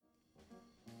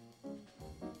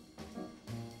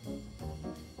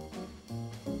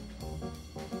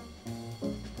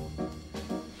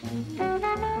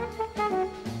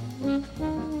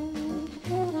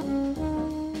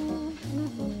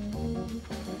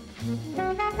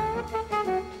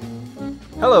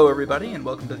Hello, everybody, and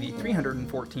welcome to the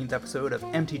 314th episode of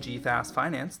MTG Fast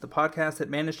Finance, the podcast that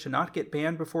managed to not get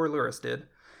banned before Lurrus did.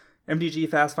 MTG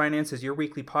Fast Finance is your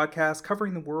weekly podcast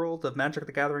covering the world of Magic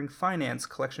the Gathering finance,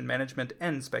 collection management,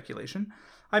 and speculation.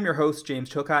 I'm your host, James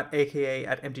Chilcott, aka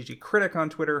at MTG Critic on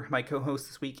Twitter. My co-host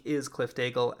this week is Cliff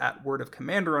Daigle at Word of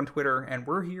Commander on Twitter, and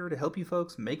we're here to help you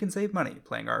folks make and save money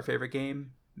playing our favorite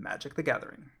game, Magic the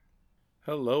Gathering.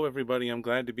 Hello, everybody. I'm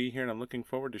glad to be here, and I'm looking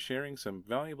forward to sharing some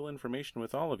valuable information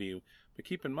with all of you. But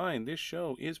keep in mind, this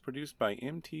show is produced by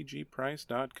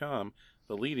MTGPrice.com,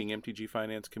 the leading MTG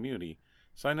finance community.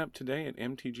 Sign up today at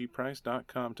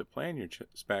MTGPrice.com to plan your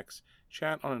specs,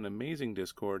 chat on an amazing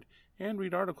Discord, and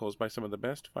read articles by some of the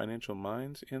best financial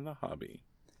minds in the hobby.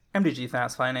 MTG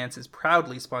Fast Finance is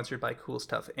proudly sponsored by Cool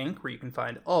Stuff Inc., where you can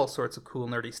find all sorts of cool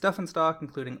nerdy stuff in stock,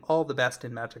 including all the best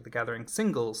in Magic the Gathering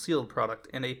single, sealed product,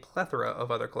 and a plethora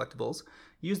of other collectibles.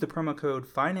 Use the promo code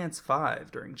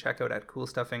FINANCE5 during checkout at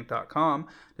CoolStuffInc.com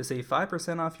to save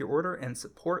 5% off your order and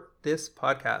support this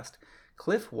podcast.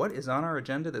 Cliff, what is on our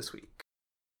agenda this week?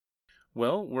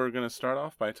 Well, we're going to start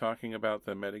off by talking about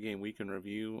the Metagame Week in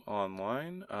Review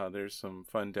online. There's some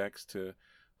fun decks to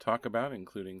talk about,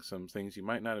 including some things you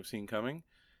might not have seen coming.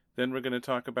 Then we're going to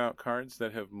talk about cards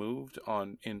that have moved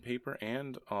on in paper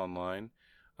and online.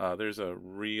 There's a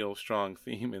real strong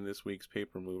theme in this week's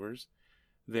paper movers.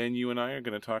 Then you and I are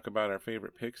going to talk about our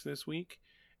favorite picks this week,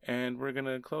 and we're going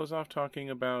to close off talking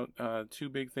about two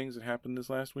big things that happened this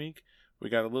last week. We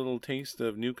got a little taste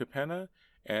of New Capenna,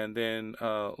 and then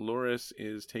Lurrus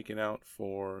is taken out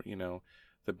for,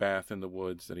 the bath in the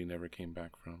woods that he never came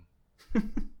back from.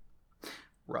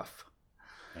 Rough.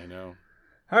 I know.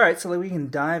 All right, so we can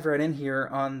dive right in here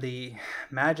on the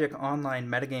Magic Online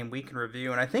Metagame Week in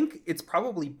Review, and I think it's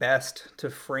probably best to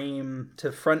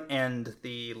front end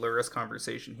the Lurrus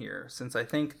conversation here, since I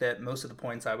think that most of the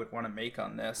points I would want to make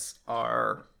on this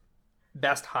are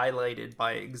best highlighted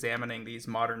by examining these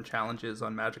modern challenges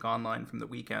on Magic Online from the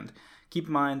weekend. Keep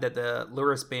in mind that the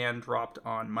Lurrus ban dropped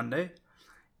on Monday,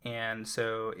 and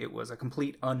so it was a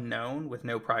complete unknown with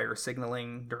no prior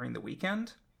signaling during the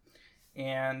weekend.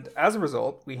 And as a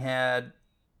result, we had,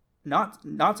 not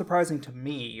surprising to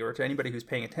me or to anybody who's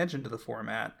paying attention to the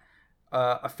format,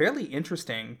 a fairly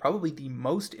interesting, probably the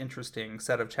most interesting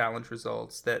set of challenge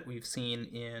results that we've seen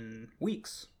in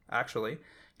weeks, actually.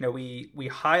 We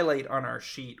highlight on our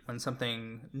sheet when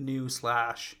something new /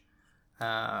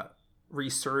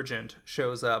 resurgent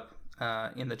shows up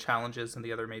in the challenges and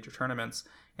the other major tournaments.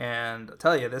 And I'll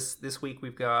tell you, this week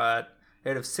we've got,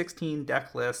 out of 16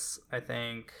 deck lists, I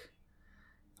think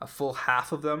a full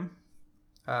half of them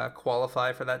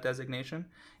qualify for that designation,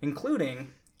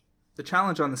 including the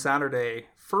challenge on the Saturday,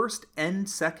 first and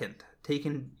second,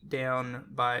 taken down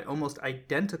by almost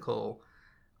identical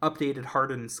updated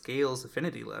hardened scales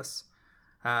affinity lists.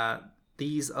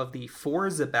 These of the 4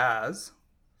 Zabaz,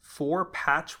 4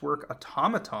 Patchwork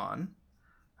Automaton,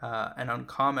 an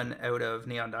uncommon out of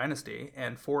Neon Dynasty,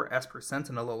 and 4 Esper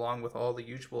Sentinel, along with all the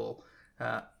usual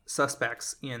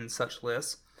suspects in such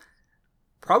lists.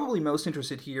 Probably most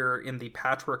interested here in the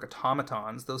Patchwork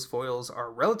Automatons. Those foils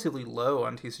are relatively low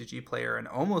on TCG Player and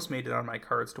almost made it on my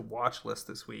cards to watch list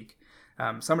this week.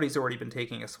 Somebody's already been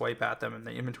taking a swipe at them, and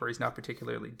the inventory is not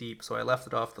particularly deep, so I left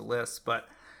it off the list. But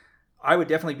I would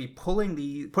definitely be putting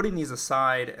these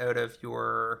aside out of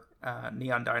your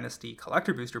Neon Dynasty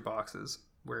collector booster boxes,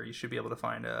 where you should be able to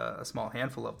find a small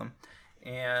handful of them.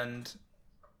 And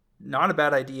not a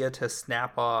bad idea to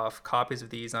snap off copies of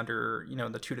these under,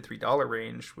 the $2 to $3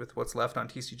 range with what's left on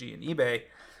TCG and eBay,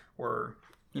 or,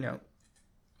 the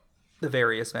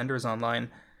various vendors online,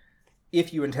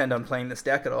 if you intend on playing this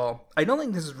deck at all. I don't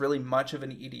think this is really much of an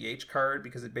EDH card,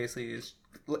 because it basically is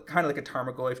kind of like a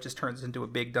Tarmogoyf, just turns into a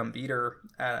big dumb beater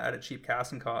at a cheap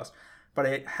casting cost. But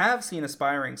I have seen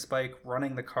Aspiring Spike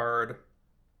running the card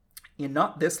in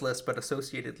not this list, but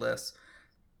associated lists,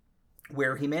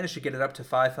 where he managed to get it up to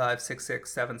 5/5, 6/6,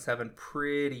 7/7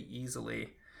 pretty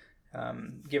easily,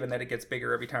 given that it gets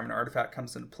bigger every time an artifact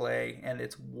comes into play, and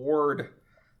its ward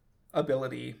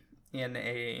ability in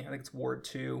I think it's Ward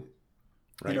 2,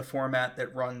 right, in a format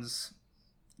that runs,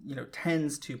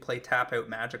 tends to play tap out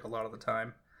Magic a lot of the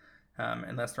time,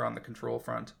 unless they're on the control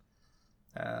front,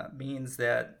 means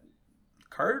that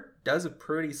card does a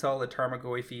pretty solid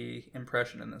Tarmogoyf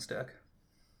impression in this deck.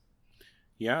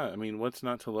 Yeah, I mean, what's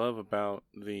not to love about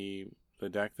the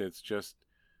deck that's just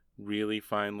really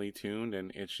finely tuned,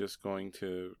 and it's just going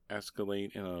to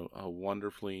escalate in a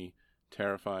wonderfully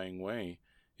terrifying way.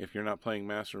 if you're not playing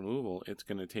mass removal, it's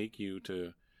going to take you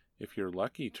to, if you're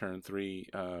lucky, turn 3,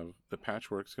 the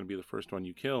Patchwork's going to be the first one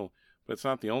you kill. But it's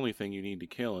not the only thing you need to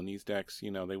kill. In these decks,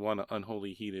 they want to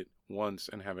Unholy Heat it once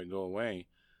and have it go away.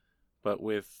 But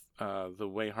with the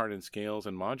way Hardened Scales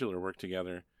and Modular work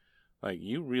together,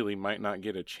 you really might not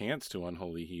get a chance to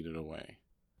Unholy Heat it away.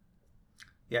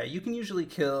 Yeah, you can usually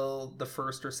kill the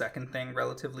first or second thing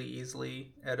relatively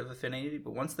easily out of Affinity,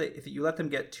 but if you let them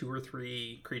get 2 or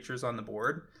 3 creatures on the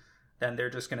board, then they're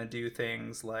just going to do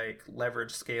things like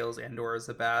leverage Scales and/or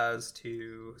Zabaz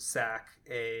to sack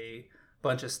a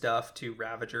bunch of stuff to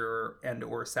Ravager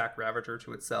and/or sack Ravager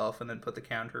to itself, and then put the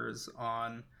counters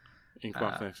on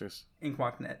Inkmoth Nexus.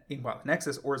 Inkmoth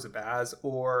Nexus or Zabaz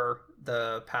or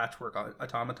the Patchwork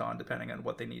Automaton, depending on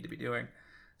what they need to be doing.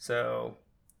 So,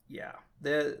 yeah.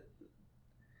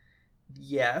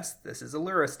 Yes, this is a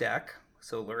Lurrus deck,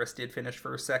 so Lurrus did finish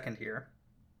first, second here.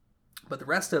 But the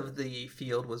rest of the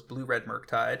field was Blue-Red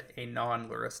Murktide, a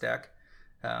non-Lurrus deck,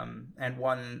 and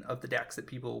one of the decks that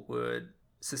people would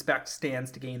suspect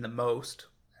stands to gain the most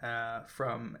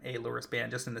from a Lurrus ban,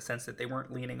 just in the sense that they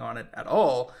weren't leaning on it at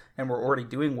all and were already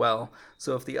doing well.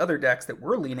 So if the other decks that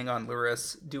were leaning on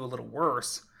Lurrus do a little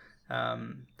worse,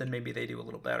 then maybe they do a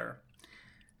little better.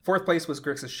 Fourth place was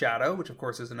Grixis Shadow, which of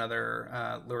course is another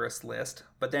Lurrus list.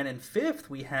 But then in fifth,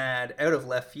 we had, out of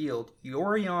left field,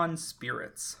 Yorion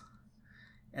Spirits.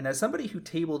 And as somebody who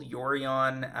tabled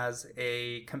Yorion as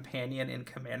a companion in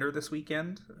Commander this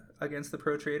weekend against the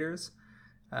Pro Traders,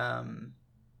 it's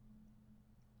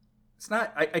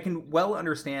not. I can well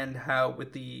understand how,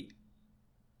 with the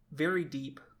very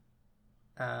deep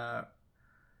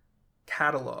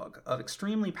catalog of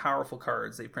extremely powerful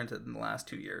cards they printed in the last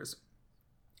 2 years,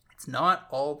 it's not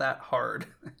all that hard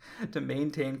to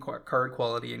maintain card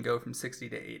quality and go from 60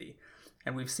 to 80.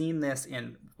 And we've seen this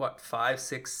in, 5,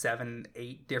 6, 7,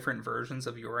 8 different versions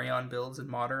of Yorion builds in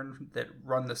Modern that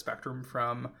run the spectrum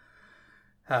from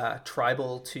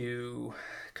tribal to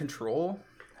control.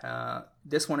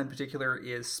 This one in particular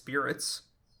is Spirits.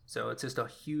 So it's just a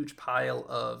huge pile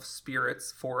of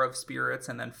Spirits, 4 of Spirits,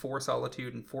 and then 4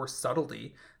 Solitude and 4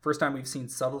 Subtlety. First time we've seen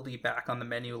Subtlety back on the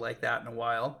menu like that in a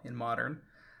while in Modern.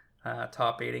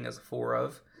 Top 8ing as a 4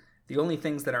 of. The only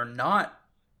things that are not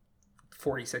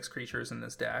 46 creatures in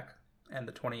this deck and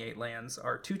the 28 lands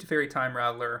are 2 Teferi Time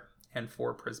Raveler and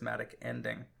 4 Prismatic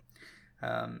Ending.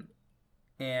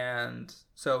 And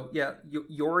so, yeah,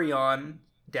 Yorion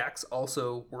decks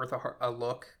also worth a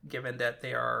look, given that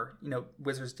they are,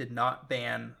 Wizards did not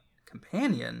ban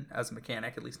Companion as a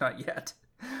mechanic, at least not yet,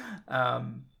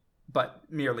 but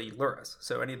merely Lurrus.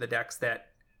 So any of the decks that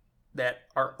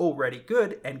are already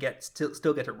good and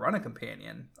still get to run a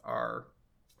Companion are,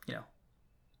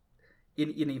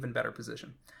 in even better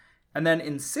position. And then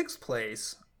in 6th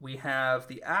place, we have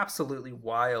the absolutely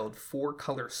wild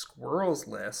 4-color Squirrels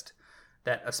list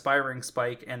that Aspiring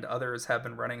Spike and others have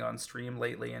been running on stream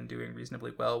lately and doing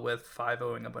reasonably well with,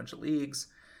 5-0ing a bunch of leagues.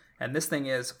 And this thing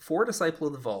is 4 Disciple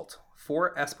of the Vault,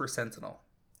 4 Esper Sentinel,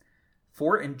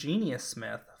 4 Ingenious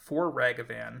Smith, 4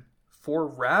 Ragavan, 4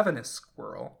 Ravenous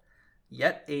Squirrel,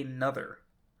 yet another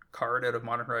card out of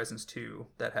Modern Horizons 2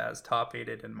 that has top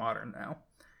 8'd in Modern now.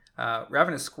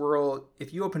 Ravenous Squirrel,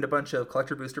 if you opened a bunch of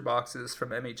collector booster boxes from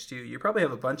MH2, you probably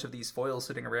have a bunch of these foils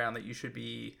sitting around that you should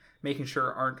be making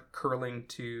sure aren't curling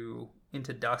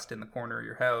into dust in the corner of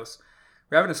your house.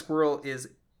 Ravenous Squirrel is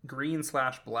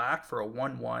green/black for a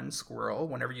 1/1 squirrel.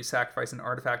 Whenever you sacrifice an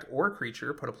artifact or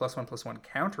creature, put a +1/+1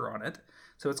 counter on it.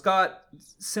 So it's got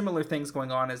similar things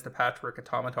going on as the Patchwork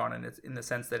Automaton in the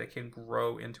sense that it can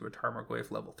grow into a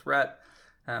Tarmogoyf level threat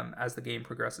as the game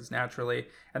progresses naturally.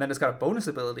 And then it's got a bonus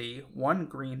ability, 1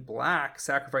 green/black,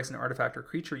 sacrifice an artifact or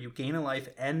creature, you gain a life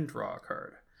and draw a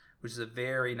card, which is a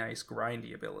very nice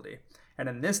grindy ability. And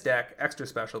in this deck, extra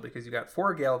special because you got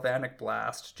 4 Galvanic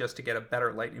Blast just to get a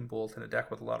better Lightning Bolt in a deck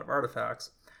with a lot of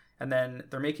artifacts. And then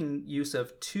they're making use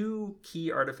of 2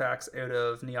 key artifacts out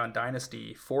of Neon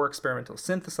Dynasty, 4 Experimental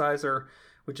Synthesizer,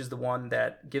 which is the one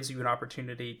that gives you an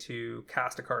opportunity to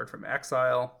cast a card from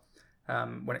exile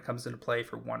when it comes into play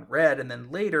for 1 red, and then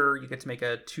later you get to make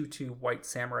a 2/2 white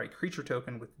samurai creature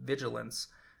token with Vigilance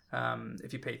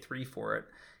if you pay 3 for it.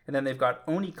 And then they've got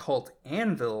Oni Cult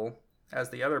Anvil as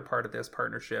the other part of this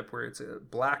partnership, where it's a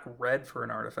black-red for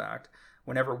an artifact.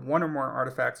 Whenever 1 or more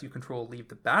artifacts you control leave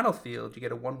the battlefield, you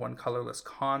get a 1/1 colorless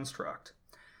construct.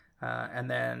 And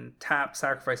then tap,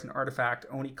 sacrifice an artifact,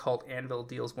 Oni Cult Anvil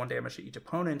deals 1 damage to each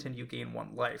opponent, and you gain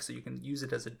 1 life. So you can use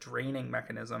it as a draining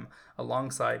mechanism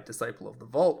alongside Disciple of the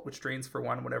Vault, which drains for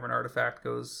 1 whenever an artifact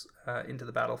goes into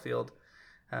the battlefield.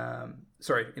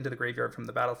 Into the graveyard from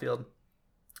the battlefield.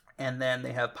 And then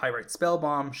they have Pyrite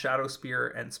Spellbomb, Shadow Spear,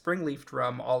 and Springleaf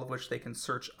Drum, all of which they can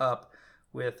search up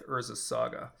with Urza's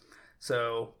Saga.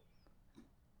 So,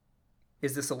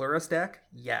 is this a Lurrus deck?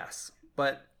 Yes.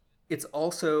 But it's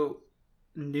also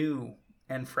new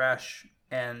and fresh,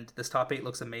 and this top 8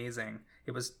 looks amazing.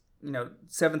 It was, 7th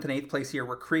and 8th place here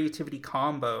were Creativity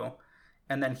Combo,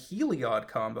 and then Heliod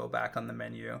Combo back on the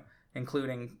menu,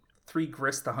 including 3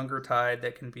 Grist the Hunger Tide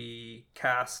that can be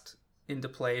cast into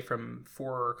play from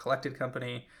 4 Collected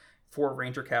Company, 4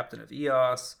 Ranger Captain of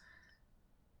Eos.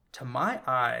 To my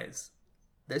eyes,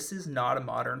 this is not a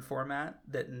Modern format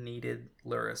that needed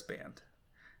Lurrus Band.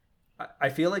 I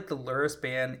feel like the Lurrus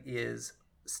Band is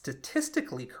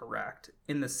statistically correct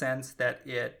in the sense that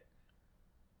it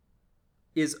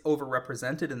is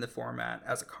overrepresented in the format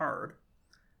as a card,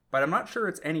 but I'm not sure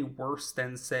it's any worse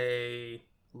than, say,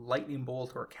 Lightning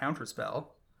Bolt or Counterspell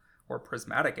or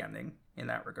Prismatic Ending in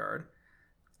that regard.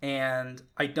 And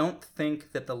I don't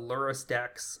think that the Lurrus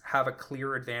decks have a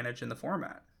clear advantage in the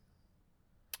format.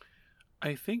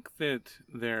 I think that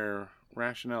their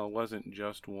rationale wasn't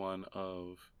just one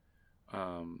of,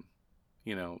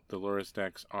 the Lurrus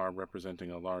decks are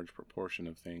representing a large proportion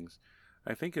of things.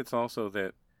 I think it's also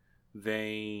that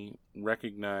they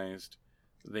recognized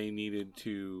they needed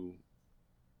to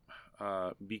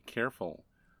be careful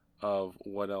of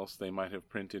what else they might have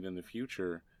printed in the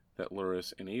future that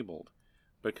Lurrus enabled.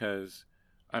 Because,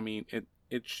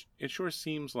 it sure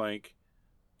seems like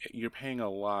you're paying a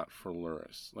lot for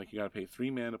Lurrus. Like, you gotta pay 3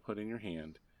 mana to put in your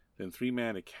hand, then 3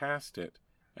 mana to cast it,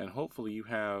 and hopefully you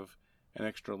have an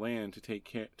extra land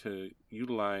to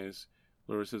utilize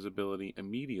Lurrus's ability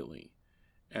immediately.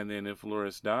 And then if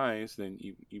Lurrus dies, then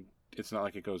you it's not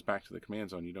like it goes back to the command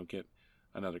zone. You don't get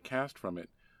another cast from it.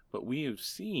 But we have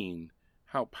seen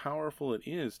how powerful it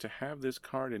is to have this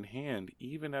card in hand,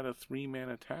 even at a 3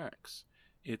 mana tax.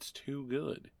 It's too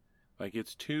good.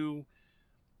 Magic's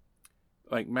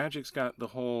got the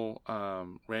whole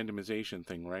randomization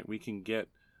thing, right? We can get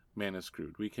mana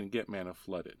screwed. We can get mana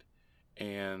flooded.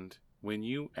 And when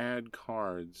you add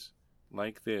cards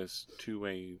like this to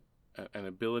an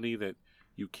ability that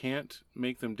you can't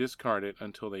make them discard it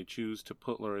until they choose to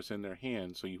put Lurrus in their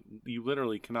hand, so you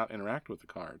literally cannot interact with the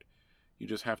card. You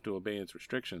just have to obey its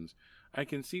restrictions. I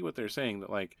can see what they're saying,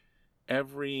 that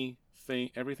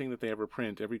everything that they ever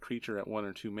print, every creature at 1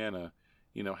 or 2 mana,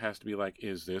 has to be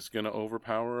is this going to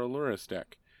overpower a Lurrus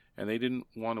deck? And they didn't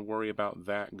want to worry about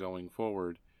that going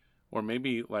forward. Or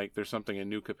maybe there's something in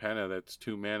New Capenna that's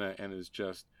 2 mana and is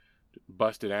just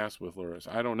busted ass with Lurrus.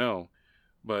 I don't know.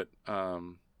 But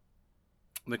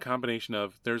the combination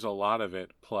of there's a lot of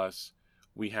it, plus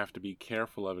we have to be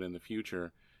careful of it in the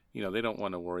future, they don't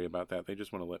want to worry about that. They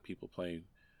just want to let people play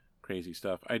crazy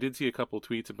stuff. I did see a couple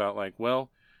tweets about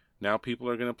now people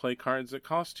are going to play cards that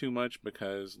cost too much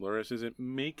because Lurrus isn't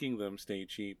making them stay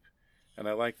cheap. And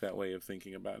I like that way of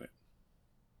thinking about it.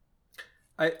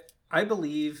 I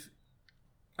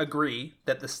agree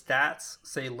that the stats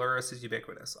say Lurrus is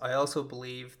ubiquitous. I also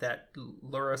believe that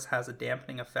Lurrus has a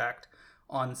dampening effect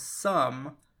on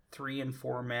some 3 and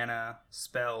 4 mana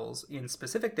spells in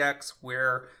specific decks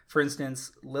where, for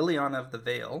instance, Liliana of the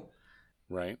Veil,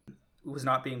 right, was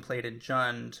not being played in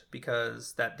Jund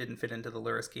because that didn't fit into the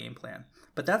Lurrus game plan.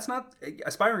 But that's not...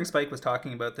 Aspiring Spike was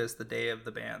talking about this the day of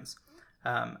the bans.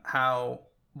 How,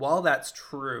 while that's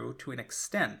true to an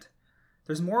extent,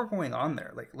 there's more going on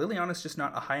there. Liliana's just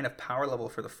not a high enough power level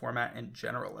for the format in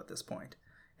general at this point,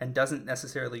 and doesn't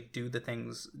necessarily do the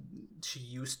things she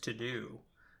used to do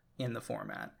in the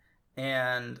format.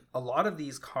 And a lot of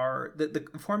these cards... The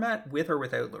format with or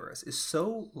without Lurrus is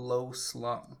so low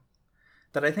slung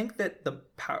that I think that the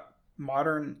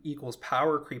modern equals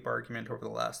power creep argument over the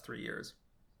last 3 years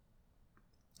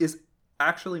is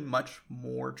actually much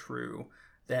more true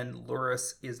than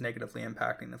Lurrus is negatively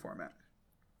impacting the format.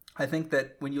 I think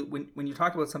that when you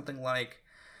talk about something like,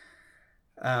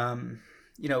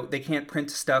 they can't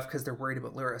print stuff because they're worried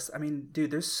about Lurrus.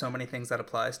 Dude, there's so many things that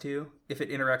applies to. If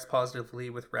it interacts positively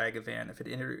with Ragavan, if it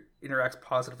interacts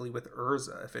positively with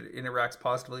Urza, if it interacts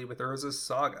positively with Urza's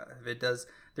Saga, if it does,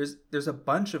 there's a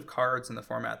bunch of cards in the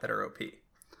format that are OP.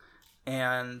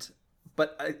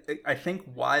 But I think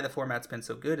why the format's been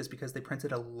so good is because they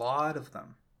printed a lot of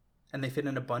them, and they fit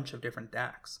in a bunch of different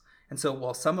decks. And so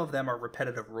while some of them are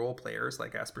repetitive role players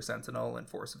like Esper Sentinel and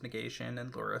Force of Negation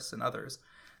and Lurrus and others,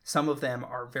 some of them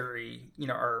are very,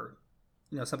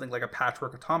 something like a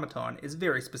Patchwork Automaton is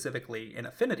very specifically an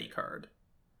affinity card,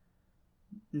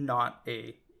 not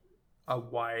a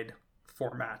wide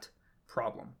format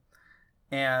problem.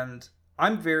 And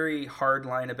I'm very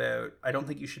hardline about, I don't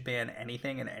think you should ban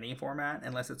anything in any format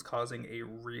unless it's causing a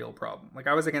real problem. Like,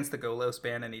 I was against the Golos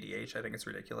ban in EDH. I think it's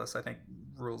ridiculous. I think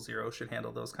Rule 0 should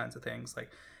handle those kinds of things.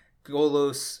 Like,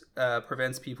 Golos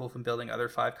prevents people from building other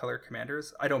 5-color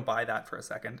commanders. I don't buy that for a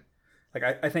second. Like,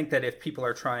 I think that if people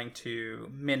are trying to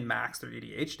min-max their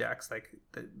EDH decks, like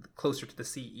closer to the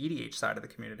EDH side of the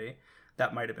community,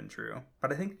 that might have been true.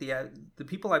 But I think the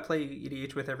people I play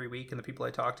EDH with every week and the people I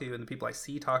talk to and the people I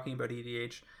see talking about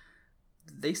EDH,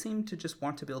 they seem to just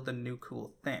want to build the new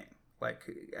cool thing. Like,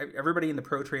 everybody in the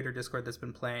Pro Trader Discord that's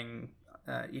been playing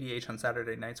EDH on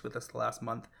Saturday nights with us the last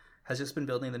month has just been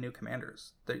building the new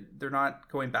commanders. They're not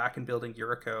going back and building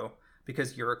Yuriko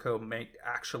because Yuriko may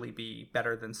actually be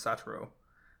better than Satoru.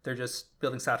 They're just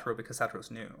building Satoru because Satoru's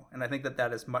new. And I think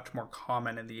that is much more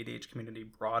common in the EDH community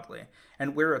broadly.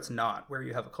 And where it's not, where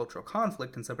you have a cultural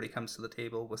conflict and somebody comes to the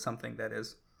table with something that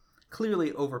is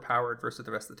clearly overpowered versus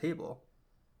the rest of the table,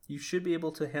 you should be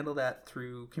able to handle that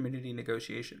through community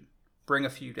negotiation. Bring a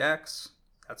few decks.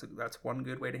 That's one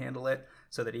good way to handle it,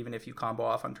 so that even if you combo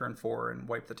off on turn 4 and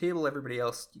wipe the table, everybody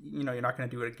else, you're not going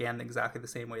to do it again exactly the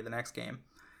same way the next game.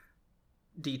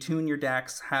 Detune your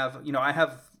decks. I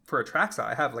have, for Atraxa,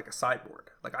 I have like a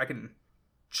sideboard. Like, I can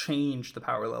change the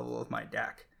power level of my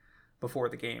deck before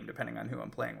the game, depending on who I'm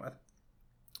playing with.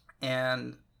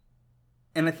 And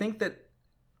I think that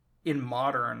in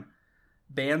Modern,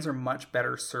 bans are much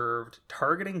better served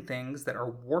targeting things that are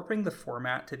warping the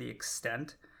format to the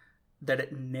extent that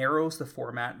it narrows the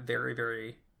format very,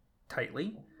 very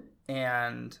tightly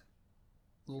and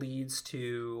leads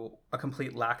to a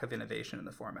complete lack of innovation in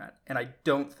the format. And I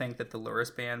don't think that the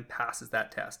Lurrus ban passes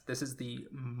that test. This is the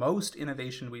most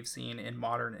innovation we've seen in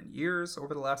Modern in years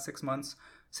over the last 6 months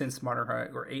since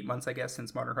or 8 months, I guess,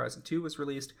 since Modern Horizon 2 was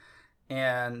released.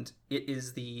 And it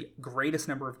is the greatest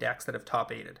number of decks that have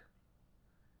top-8'd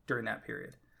during that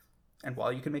period. And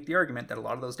while you can make the argument that a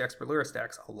lot of those decks were Lurrus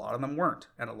decks, a lot of them weren't.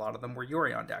 And a lot of them were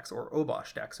Yorion decks, or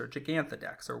Obosh decks, or Gigantha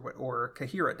decks, or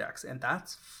Kahira decks. And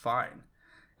that's fine.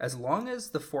 As long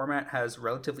as the format has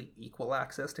relatively equal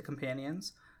access to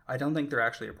companions, I don't think they're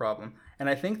actually a problem. And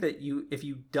I think that if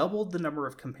you doubled the number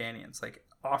of companions, like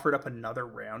offered up another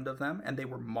round of them, and they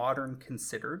were Modern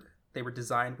considered, they were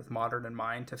designed with Modern in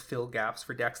mind to fill gaps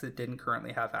for decks that didn't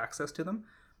currently have access to them,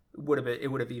 it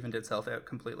would have evened itself out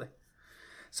completely.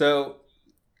 So,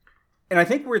 and I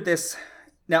think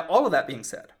now all of that being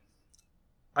said,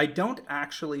 I don't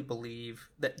actually believe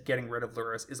that getting rid of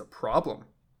Lurrus is a problem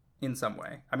in some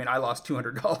way. I mean, I lost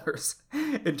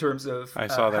 $200 in terms of... I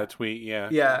saw that tweet, yeah.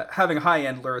 Yeah, having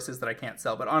high-end Lurruses that I can't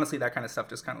sell. But honestly, that kind of stuff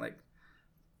just kind of like,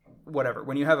 whatever.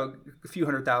 When you have a few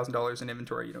 $100,000 in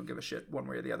inventory, you don't give a shit one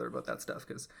way or the other about that stuff.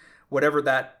 Because whatever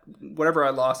I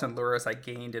lost on Lurrus, I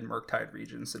gained in Murktide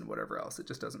regions and whatever else. It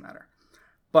just doesn't matter.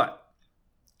 But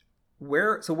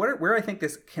where I think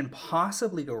this can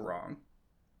possibly go wrong,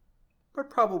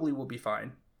 but probably will be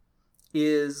fine,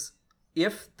 is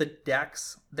if the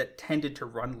decks that tended to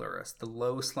run Lurrus, the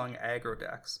low-slung aggro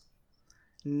decks,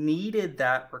 needed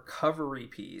that recovery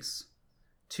piece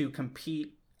to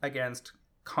compete against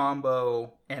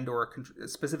combo and or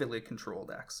specifically control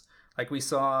decks. Like we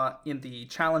saw in the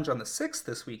challenge on the 6th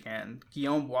this weekend,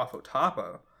 Guillaume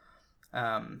Wafo-Tapa,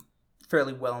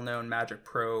 fairly well-known Magic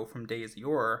Pro from days of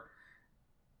yore,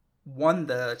 won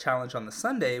the challenge on the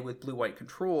Sunday with Blue-White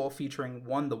Control, featuring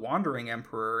the Wandering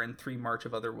Emperor and 3 March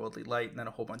of Otherworldly Light, and then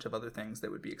a whole bunch of other things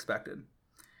that would be expected.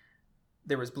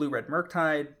 There was Blue-Red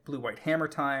Murktide, Blue-White Hammer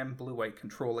Time, Blue-White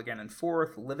Control again in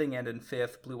 4th, Living End in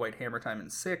 5th, Blue-White Hammer Time in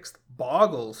 6th.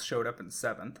 Boggles showed up in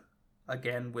 7th,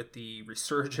 again with the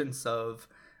resurgence of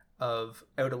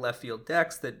out-of-left-field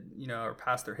decks that, are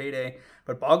past their heyday.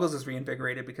 But Boggles is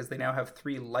reinvigorated because they now have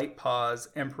 3 Light Paws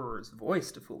Emperor's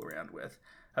Voice to fool around with.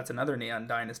 That's another Neon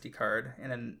Dynasty card. And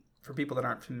then for people that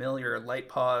aren't familiar, Light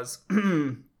Paws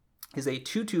is a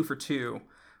 2/2 for 2.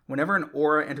 Whenever an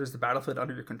aura enters the battlefield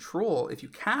under your control, if you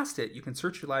cast it, you can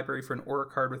search your library for an aura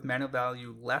card with mana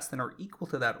value less than or equal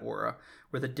to that aura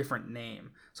with a different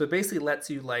name. So it basically lets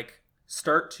you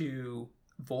start to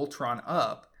Voltron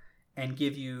up and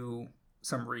give you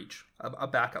some reach, a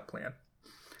backup plan.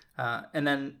 And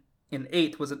then in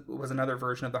 8th was another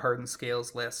version of the Hardened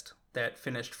Scales list that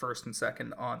finished 1st and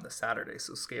 2nd on the Saturday,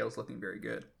 so Scales looking very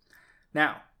good.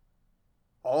 Now,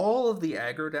 all of the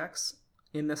aggro decks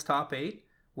in this top 8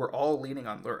 were all leaning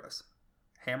on Lurrus.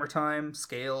 Hammer Time,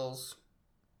 Scales,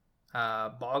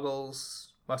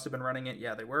 Boggles must have been running it.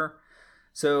 Yeah, they were.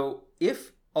 So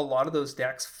if a lot of those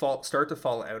decks start to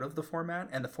fall out of the format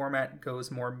and the format goes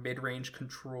more mid-range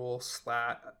control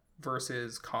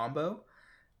versus combo,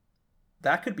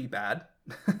 that could be bad.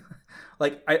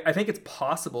 Like, I think it's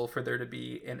possible for there to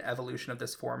be an evolution of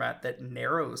this format that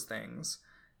narrows things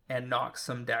and knocks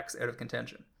some decks out of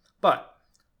contention. But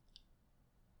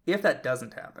if that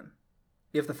doesn't happen,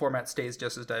 if the format stays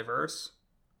just as diverse,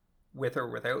 with or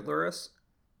without Lurrus,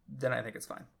 then I think it's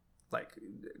fine. Like,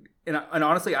 and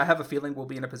honestly, I have a feeling we'll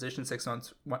be in a position 6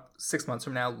 months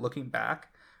from now, looking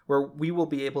back, where we will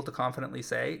be able to confidently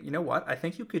say, you know what, I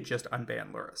think you could just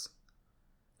unban Lurrus.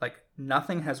 Like, if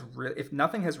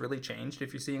nothing has really changed,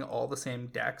 if you're seeing all the same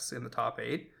decks in the top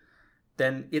 8,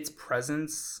 then its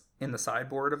presence in the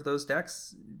sideboard of those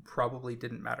decks probably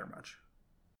didn't matter much.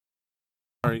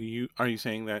 Are you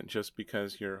saying that just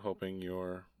because you're hoping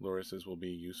your Lurruses will be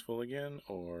useful again,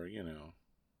 or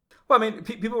Well, I mean,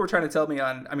 people were trying to tell me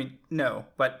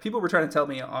but people were trying to tell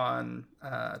me on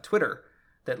Twitter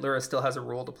that Lurrus still has a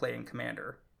role to play in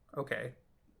Commander. Okay,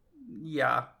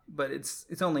 yeah, but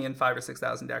it's only in 5,000 or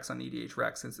 6,000 decks on EDH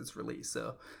Rec since its release,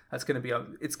 so that's going to be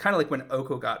it's kind of like when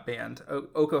Oko got banned.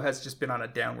 Oko has just been on a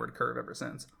downward curve ever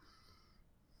since.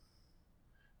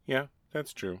 Yeah,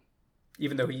 that's true.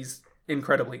 Even though he's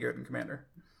incredibly good in Commander.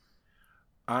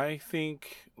 I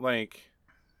think, like,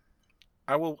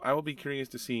 I will be curious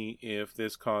to see if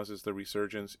this causes the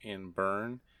resurgence in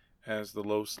Burn as the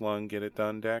low slung get it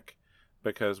done deck,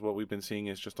 because what we've been seeing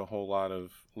is just a whole lot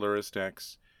of Lurrus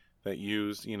decks that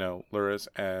use, Lurrus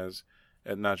as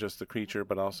not just the creature,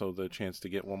 but also the chance to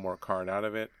get one more card out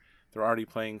of it. They're already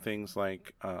playing things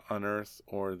like Unearth,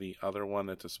 or the other one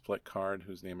that's a split card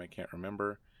whose name I can't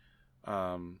remember.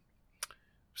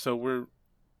 So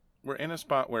we're in a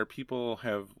spot where people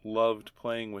have loved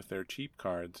playing with their cheap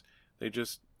cards. They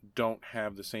just don't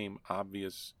have the same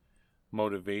obvious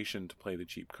motivation to play the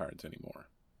cheap cards anymore.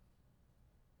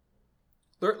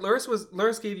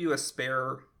 Lurrus gave you a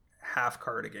spare half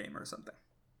card a game or something.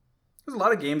 There's a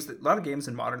lot of games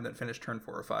in Modern that finish turn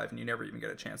 4 or 5, and you never even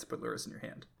get a chance to put Lurrus in your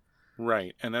hand.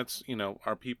 Right, and that's,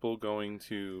 are people going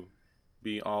to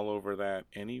be all over that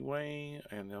anyway?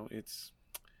 I know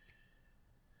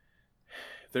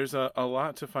there's a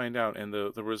lot to find out, and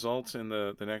the results in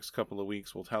the next couple of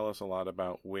weeks will tell us a lot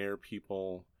about where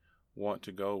people want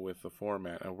to go with the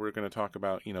format. And we're going to talk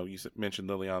about, you mentioned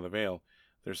Liliana the Veil.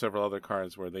 There's several other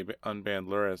cards where they unbanned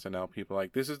Lurrus, and now people are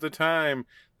like, this is the time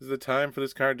for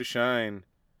this card to shine.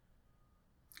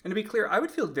 And to be clear, I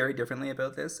would feel very differently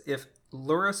about this if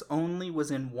Lurrus only was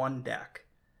in one deck,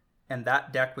 and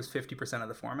that deck was 50% of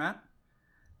the format.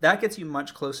 That gets you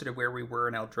much closer to where we were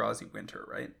in Eldrazi Winter,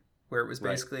 right? Where it was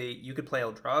basically, you could play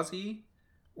Eldrazi,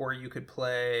 or you could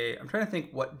play, I'm trying to think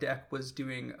what deck was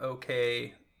doing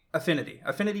okay. Affinity.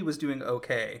 Affinity was doing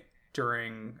okay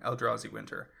during Eldrazi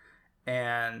Winter.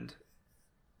 And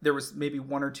there was maybe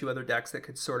one or two other decks that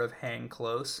could sort of hang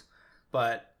close,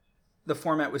 but the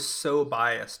format was so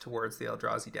biased towards the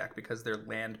Eldrazi deck because their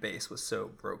land base was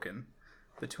so broken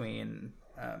between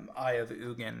Eye of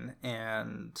Ugin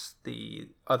and the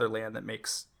other land that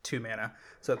makes 2 mana,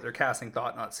 so that they're casting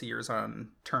Thought-Knot Seers on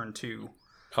turn 2.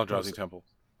 Eldrazi Temple.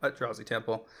 Eldrazi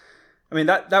Temple. I mean,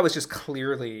 that was just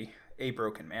clearly a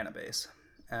broken mana base.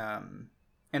 And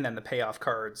then the payoff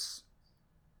cards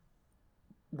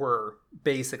were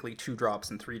basically 2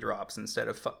 drops and 3 drops instead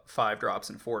of 5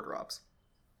 drops and 4 drops.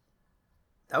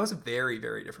 That was a very,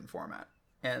 very different format.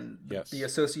 And the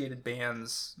associated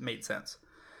bans made sense.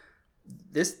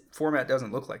 This format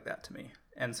doesn't look like that to me.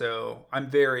 And so I'm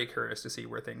very curious to see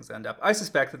where things end up. I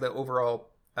suspect that the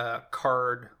overall the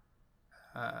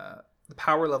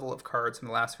power level of cards in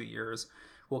the last few years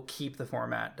will keep the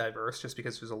format diverse, just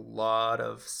because there's a lot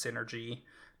of synergy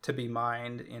to be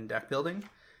mined in deck building.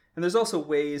 And there's also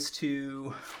ways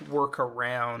to work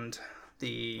around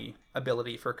the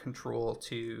ability for Control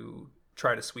to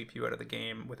try to sweep you out of the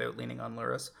game without leaning on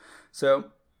Lurrus. So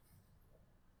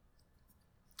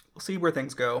we'll see where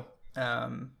things go.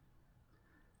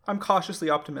 I'm cautiously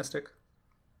optimistic.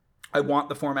 I want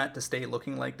the format to stay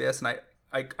looking like this, and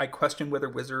I question whether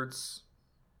Wizards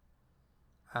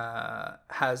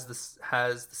has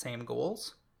the same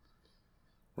goals.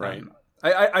 Right.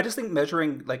 I just think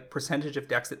measuring like percentage of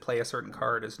decks that play a certain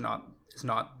card is not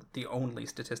the only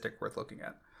statistic worth looking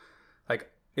at. Like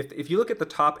if you look at the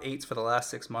top 8s for the last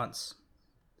 6 months,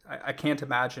 I can't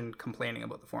imagine complaining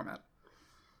about the format.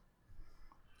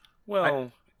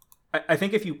 Well, I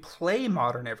think if you play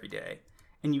Modern every day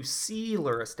and you see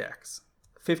Lurrus decks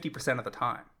 50% of the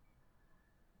time,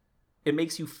 it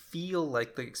makes you feel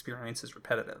like the experience is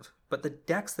repetitive. But the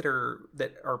decks that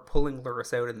are pulling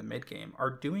Lurrus out in the mid game are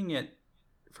doing it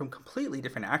from completely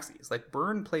different axes. Like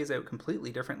Burn plays out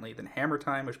completely differently than Hammer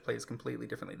Time, which plays completely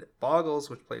differently than Boggles,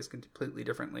 which plays completely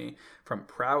differently from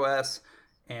Prowess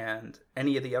and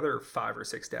any of the other 5 or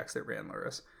 6 decks that ran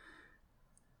Lurrus.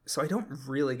 So I don't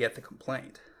really get the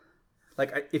complaint.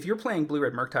 Like, if you're playing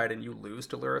Blue-Red Murktide and you lose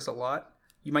to Lurrus a lot,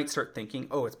 you might start thinking,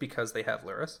 oh, it's because they have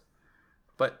Lurrus.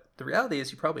 But the reality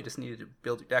is you probably just needed to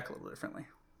build your deck a little differently.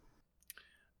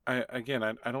 I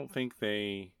don't think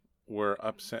they were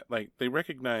upset. Like, they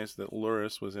recognized that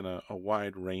Lurrus was in a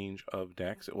wide range of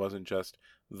decks. It wasn't just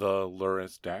the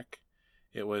Lurrus deck.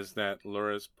 It was that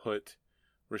Lurrus put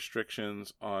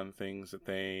restrictions on things that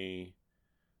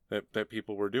that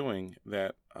people were doing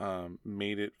that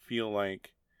made it feel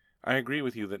like, I agree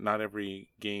with you that not every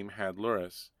game had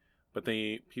Lurrus, but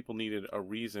people needed a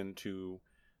reason to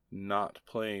not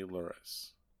play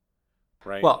Lurrus,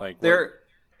 right? Well, Like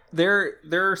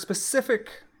their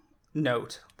specific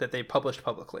note that they published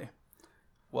publicly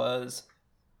was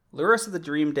Lurrus of the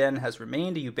Dream Den has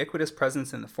remained a ubiquitous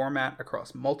presence in the format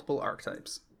across multiple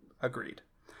archetypes. Agreed.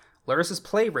 Lurrus's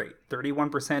play rate,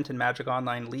 31% in Magic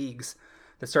Online leagues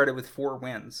that started with 4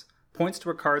 wins, points to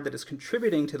a card that is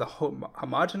contributing to the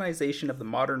homogenization of the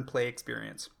modern play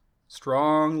experience.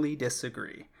 Strongly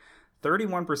disagree.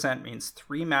 31% means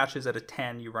 3 matches out of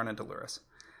 10 you run into Lurrus.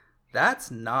 That's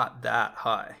not that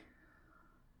high.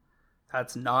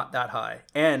 That's not that high.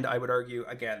 And I would argue,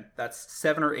 again, that's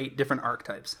 7 or 8 different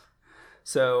archetypes.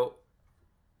 So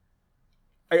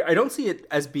I don't see it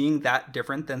as being that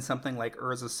different than something like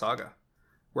Urza's Saga,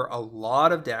 where a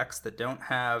lot of decks that don't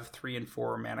have 3 and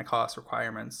 4 mana cost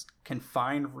requirements can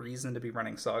find reason to be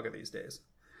running Saga these days.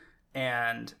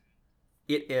 And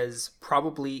it is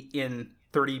probably in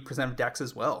 30% of decks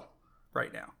as well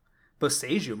right now.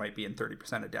 Boseiju might be in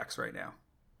 30% of decks right now.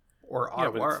 Or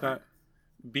Ottawa. But it's not,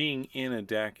 being in a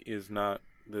deck is not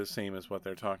the same as what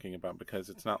they're talking about, because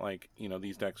it's not like,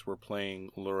 these decks were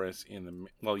playing Lurrus in the...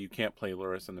 Well, you can't play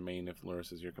Lurrus in the main if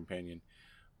Lurrus is your companion.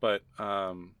 But,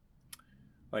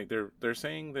 like, they're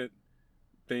saying that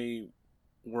they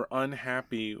were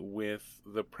unhappy with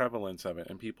the prevalence of it,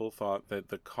 and people thought that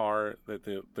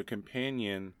the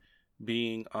companion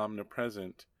being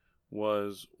omnipresent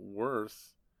was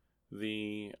worth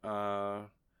the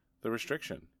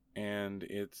restriction, and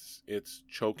it's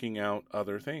choking out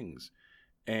other things.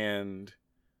 And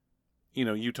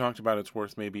you talked about it's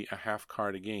worth maybe a half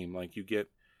card a game, like you get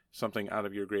something out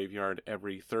of your graveyard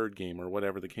every third game or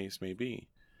whatever the case may be.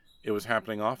 It was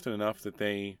happening often enough that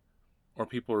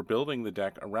people were building the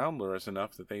deck around Lurrus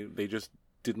enough that they just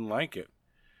didn't like it.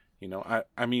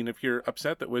 I mean, if you're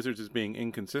upset that Wizards is being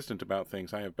inconsistent about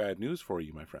things, I have bad news for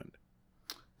you, my friend.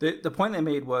 The point they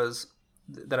made was,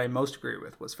 that I most agree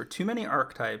with, was for too many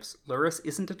archetypes, Lurrus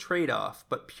isn't a trade-off,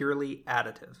 but purely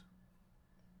additive.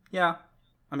 Yeah,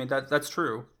 I mean, that's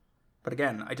true. But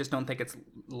again, I just don't think it's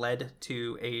led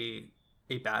to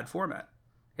a bad format.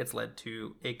 It's led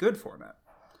to a good format.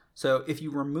 So if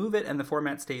you remove it and the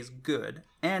format stays good,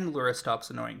 and Lurrus stops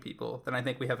annoying people, then I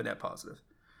think we have a net positive.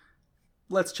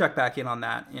 Let's check back in on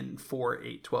that in 4,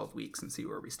 8, 12 weeks and see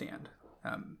where we stand.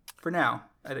 For now,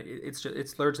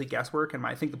 it's largely guesswork, and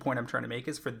I think the point I'm trying to make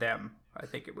is for them, I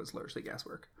think it was largely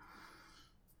guesswork.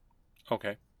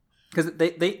 Okay. Because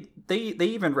they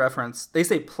even reference, they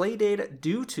say play data,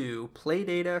 due to play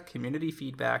data, community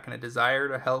feedback, and a desire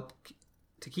to help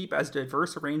to keep as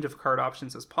diverse a range of card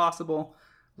options as possible,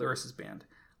 Lurrus is banned.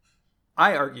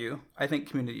 I think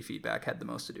community feedback had the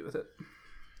most to do with it.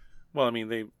 Well, I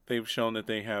mean, they've shown that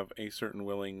they have a certain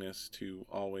willingness to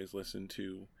always listen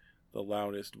to the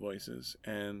loudest voices,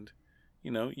 and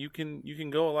you can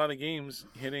go a lot of games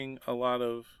hitting a lot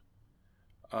of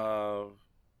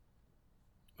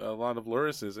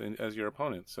Lurruses as your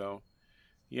opponent. So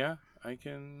yeah, I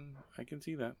can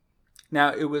see that.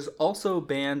 Now, it was also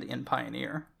banned in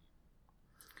Pioneer,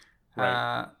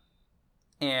 right?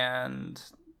 And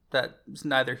that's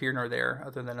neither here nor there,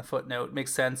 other than a footnote.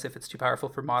 Makes sense. If it's too powerful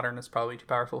for Modern, it's probably too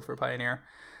powerful for Pioneer.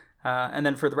 And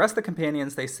then for the rest of the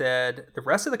companions, they said, the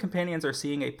rest of the companions are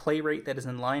seeing a play rate that is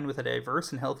in line with a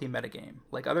diverse and healthy metagame.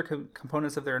 Like other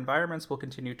components of their environments, will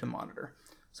continue to monitor.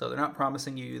 So they're not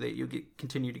promising you that you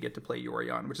continue to get to play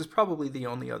Yorion, which is probably the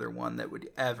only other one that would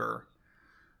ever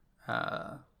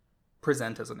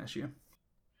present as an issue.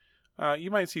 You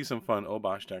might see some fun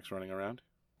Obosh decks running around.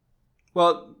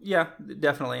 Well, yeah,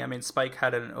 definitely. I mean, Spike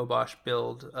had an Obosh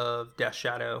build of Death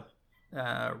Shadow,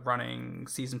 running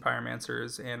Seasoned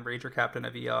Pyromancers and Ranger Captain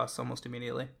of Eos almost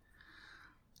immediately.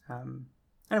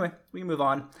 Anyway, we can move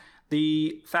on.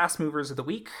 The fast movers of the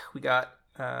week. We got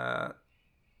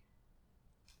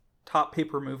top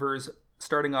paper movers,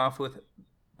 starting off with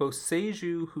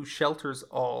Boseiju, who shelters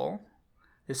all.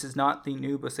 This is not the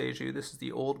new Boseiju. This is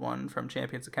the old one from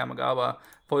Champions of Kamigawa.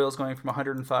 Foils going from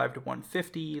 105 to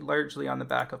 150, largely on the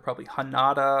back of probably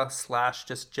Hanada /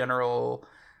 just general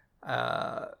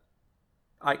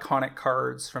iconic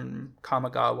cards from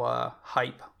Kamigawa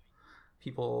hype.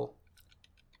 People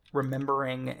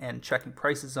remembering and checking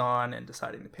prices on and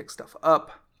deciding to pick stuff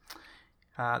up.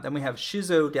 Then we have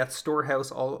Shizo Death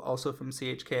Storehouse, also from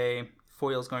CHK.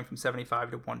 Foils going from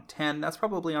 75 to 110. That's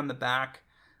probably on the back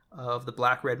of the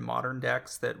black-red modern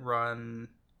decks that run...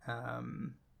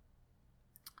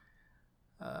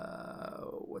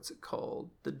 what's it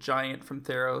called? The Giant from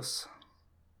Theros.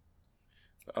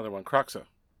 The other one, Kroxa.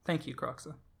 Thank you,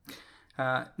 Kroxa.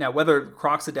 Now, whether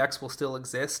Kroxa decks will still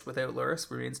exist without Lurrus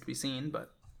remains to be seen,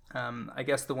 but I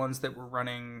guess the ones that were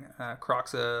running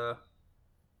Kroxa...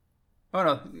 Oh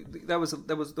no, those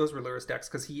were Lurrus decks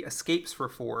because he escapes for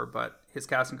 4, but his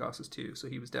casting cost is 2, so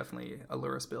he was definitely a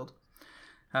Lurrus build.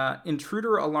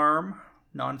 Intruder Alarm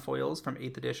non-foils from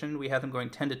 8th edition. We had them going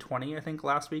 10 to 20, I think,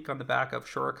 last week on the back of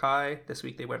Shurikai. This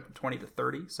week they went from 20 to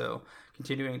 30, so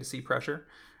continuing to see pressure.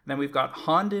 And then we've got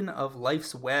Hondin of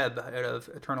Life's Web out of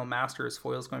Eternal Masters.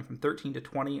 Foils going from 13 to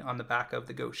 20 on the back of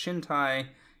the Go Shintai.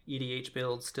 EDH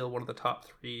build, still one of the top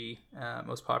 3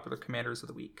 most popular commanders of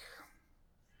the week.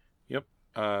 Yep.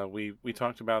 We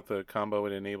talked about the combo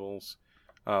it enables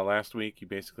last week. You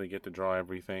basically get to draw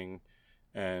everything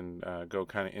and go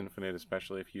kind of infinite,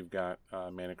 especially if you've got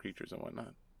mana creatures and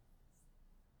whatnot.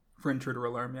 For Intruder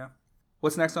Alarm, yeah.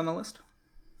 What's next on the list?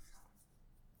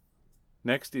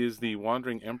 Next is the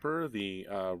Wandering Emperor. The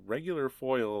regular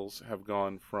foils have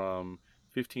gone from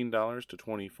 $15 to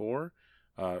 $24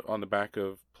 on the back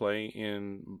of play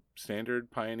in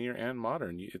Standard, Pioneer, and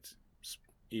Modern. It's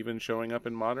even showing up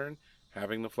in Modern.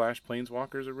 Having the Flash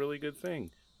Planeswalker is a really good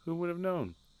thing. Who would have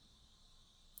known?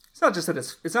 It's not just that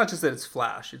it's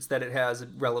Flash. It's that it has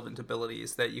relevant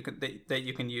abilities that you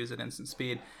can use at instant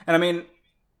speed. And I mean,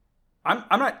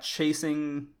 I'm not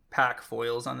chasing pack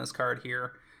foils on this card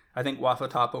here. I think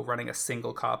Wafatapo running a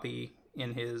single copy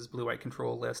in his blue-white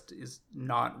control list is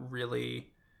neither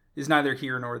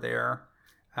here nor there.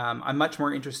 I'm much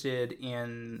more interested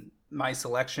in my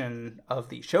selection of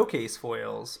the showcase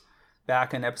foils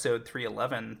back in episode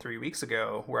 311 3 weeks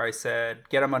ago, where I said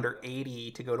get them under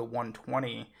 80 to go to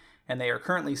 120, and they are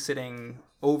currently sitting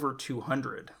over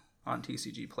 200 on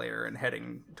TCG Player and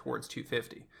heading towards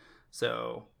 250.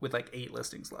 So with like 8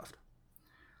 listings left.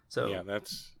 So yeah,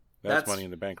 that's money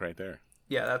in the bank right there.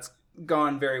 Yeah, that's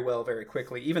gone very well very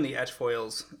quickly. Even the etch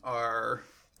foils are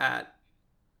at,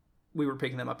 we were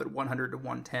picking them up at 100 to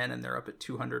 110, and they're up at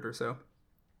 200 or so.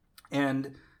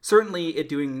 And certainly it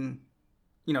doing,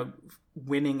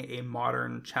 winning a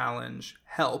modern challenge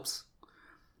helps.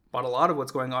 But a lot of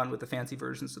what's going on with the fancy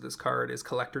versions of this card is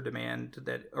collector demand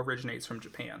that originates from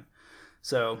Japan.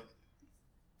 So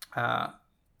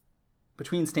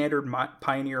between Standard,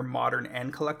 Pioneer, Modern,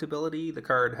 and collectability, the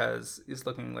card is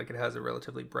looking like it has a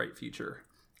relatively bright future.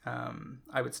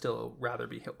 I would still rather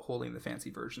be holding the fancy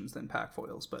versions than pack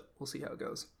foils, but we'll see how it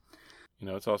goes.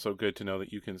 It's also good to know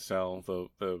that you can sell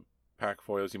the pack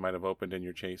foils you might have opened in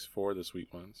your chase for the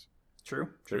sweet ones. True.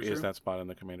 There is that spot in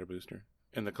the Commander booster.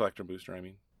 In the Collector booster, I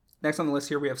mean. Next on the list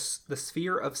here, we have the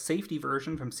Sphere of Safety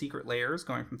version from Secret Layers,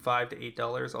 going from $5 to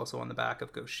 $8, also on the back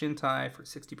of Go Shintai for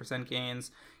 60%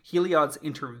 gains. Heliod's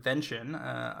Intervention,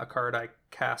 a card I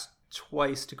cast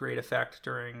twice to great effect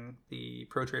during the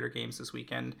Pro Trader games this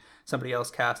weekend. Somebody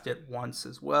else cast it once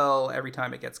as well. Every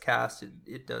time it gets cast,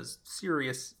 it has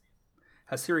serious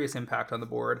impact on the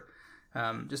board.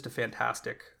 Just a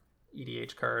fantastic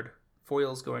EDH card.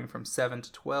 Foils going from 7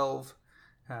 to 12,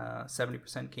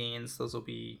 70% gains. Those will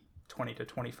be 20 to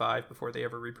 25 before they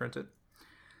ever reprint it.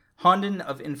 Hondin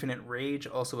of Infinite Rage,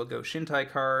 also a Go Shintai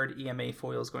card. EMA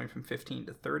foils going from 15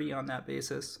 to 30 on that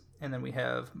basis. And then we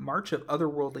have March of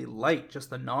Otherworldly Light, just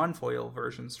the non-foil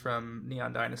versions from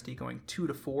Neon Dynasty, going 2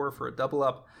 to 4 for a double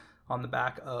up on the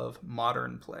back of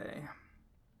Modern play.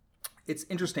 It's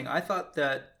interesting. I thought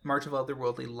that March of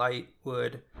Otherworldly Light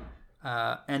would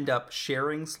end up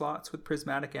sharing slots with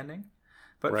Prismatic Ending.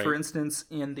 But right. For instance,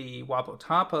 in the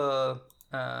Wafotapa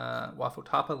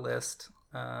list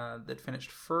that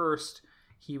finished first,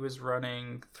 he was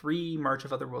running 3 March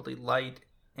of Otherworldly Light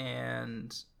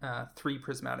and 3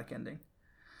 Prismatic Ending.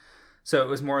 So it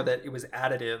was more that it was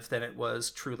additive than it was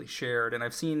truly shared. And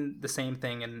I've seen the same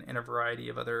thing in a variety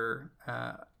of other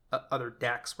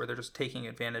decks where they're just taking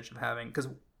advantage of having, because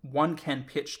one can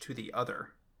pitch to the other,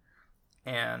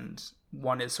 and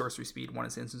one is sorcery speed, one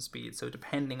is instant speed. So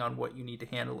depending on what you need to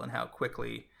handle and how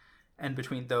quickly, and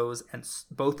between those and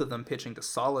both of them pitching to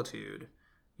Solitude,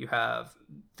 you have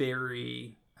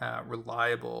very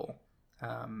reliable,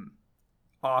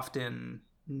 often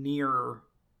near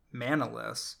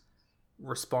manaless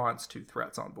response to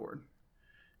threats on board.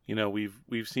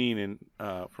 we've seen in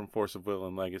from Force of Will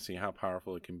and Legacy how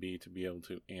powerful it can be to be able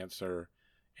to answer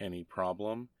any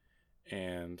problem,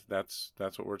 and that's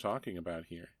what we're talking about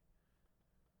here.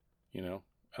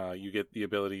 You get the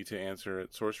ability to answer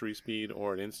at sorcery speed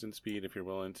or at instant speed if you're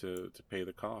willing to pay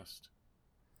the cost.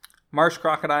 Marsh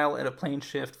Crocodile at a plane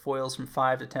shift, foils from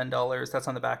 $5 to $10. That's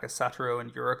on the back of Satoru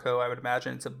and Yuriko, I would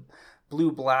imagine. It's a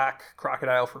blue-black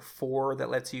crocodile for 4 that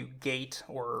lets you gate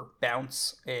or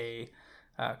bounce a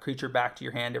creature back to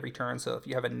your hand every turn. So if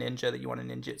you have a ninja that you want to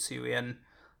ninjutsu in,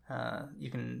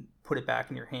 you can put it back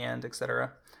in your hand,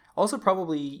 etc. Also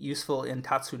probably useful in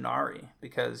Tatsunari,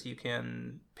 because you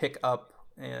can pick up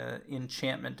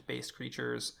enchantment-based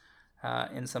creatures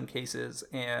in some cases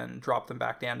and drop them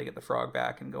back down to get the frog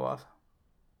back and go off.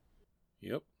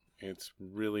 Yep, it's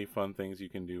really fun things you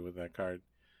can do with that card.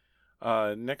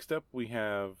 Next up, we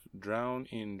have Drown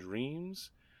in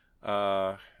Dreams.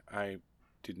 I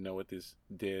didn't know what this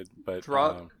did, but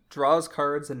draws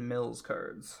cards and mills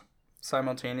cards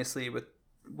simultaneously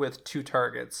with 2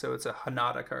 targets. So it's a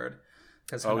Hanada card,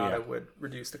 because Hanada would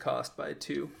reduce the cost by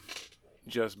 2.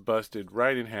 Just busted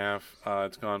right in half.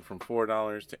 It's gone from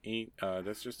 $4 to $8.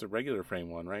 That's just a regular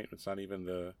frame one, right? It's not even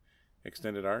the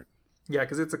extended art. Yeah,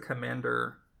 because it's a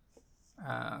commander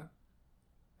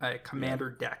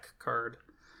deck card.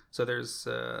 So there's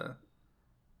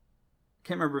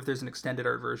can't remember if there's an extended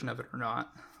art version of it or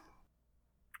not.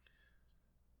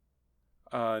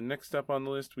 Next up on the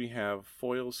list, we have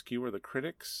Foil Skewer the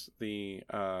Critics, the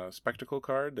spectacle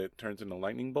card that turns into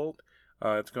Lightning Bolt.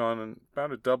 It's gone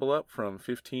about a double up from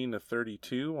 15 to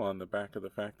 32 on the back of the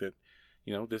fact that,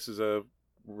 this is a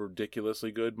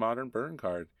ridiculously good modern burn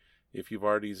card. If you've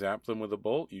already zapped them with a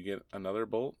bolt, you get another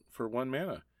bolt for 1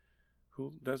 mana.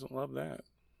 Who doesn't love that?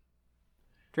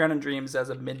 Drown in Dreams as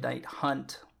a Midnight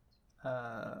Hunt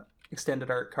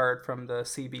extended art card from the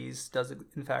CBs does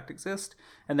in fact exist.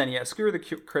 And then, Skewer the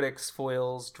Critics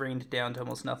foils drained down to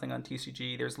almost nothing on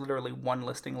TCG. There's literally 1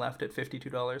 listing left at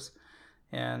 $52.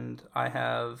 And I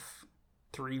have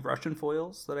 3 Russian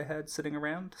foils that I had sitting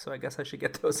around, so I guess I should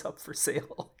get those up for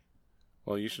sale.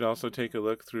 Well, you should also take a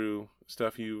look through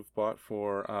stuff you've bought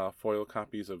for foil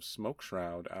copies of Smoke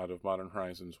Shroud out of Modern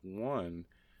Horizons 1.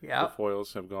 Yeah. The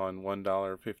foils have gone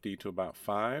 $1.50 to about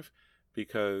 $5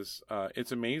 because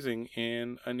it's amazing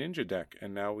in a ninja deck.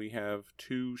 And now we have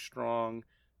 2 strong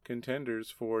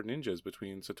contenders for ninjas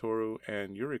between Satoru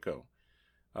and Yuriko.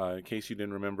 In case you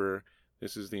didn't remember,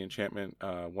 this is the enchantment,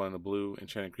 1 in a blue,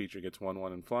 enchanted creature gets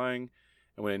 1/1 and flying.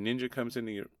 And when a ninja comes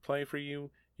into play for you,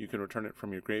 you can return it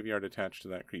from your graveyard attached to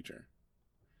that creature,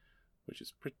 which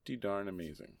is pretty darn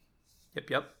amazing.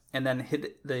 Yep. And then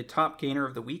the top gainer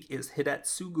of the week is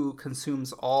Hidetsugu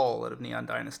Consumes All out of Neon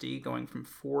Dynasty, going from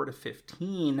 4 to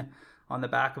 15 on the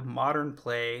back of Modern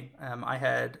Play. I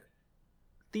had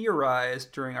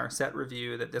theorized during our set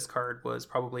review that this card was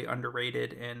probably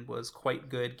underrated and was quite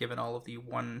good given all of the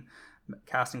 1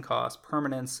 casting cost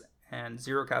permanents and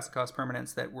 0 casting cost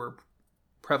permanents that were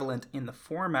prevalent in the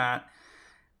format,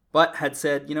 but had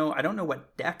said, I don't know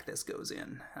what deck this goes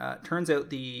in. Turns out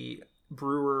the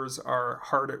brewers are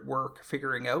hard at work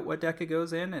figuring out what deck it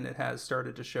goes in, and it has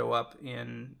started to show up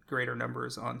in greater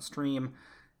numbers on stream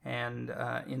and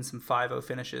in some 5-0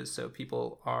 finishes, so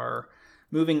people are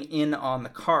moving in on the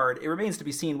card. It remains to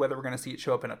be seen whether we're going to see it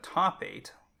show up in a top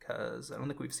 8, because I don't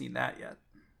think we've seen that yet.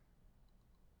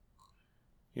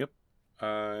 Yep.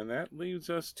 And that leads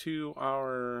us to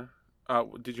our...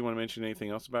 did you want to mention anything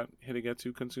else about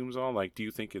Hidetsugu Consumes All? Do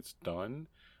you think it's done?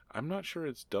 I'm not sure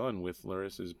it's done with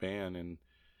Luris's ban and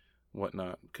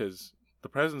whatnot, because the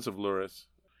presence of Luris,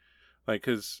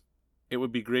 because it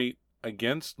would be great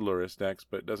against Luris decks,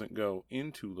 but it doesn't go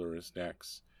into Luris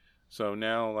decks. So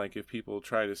now, if people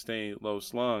try to stay low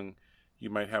slung, you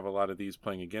might have a lot of these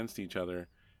playing against each other,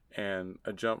 and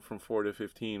a jump from 4 to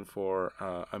 15 for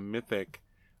a mythic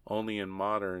only in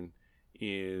Modern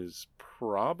is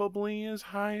probably as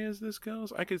high as this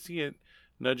goes. I could see it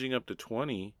nudging up to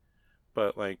 20,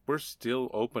 but we're still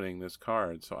opening this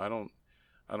card, so I don't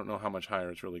know how much higher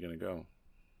it's really going to go.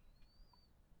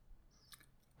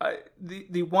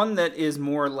 The one that is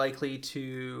more likely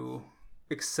to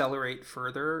accelerate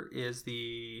further is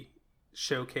the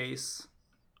Showcase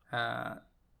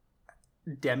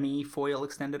Demi foil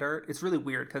extended art. It's really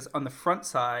weird because on the front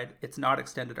side it's not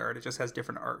extended art, it just has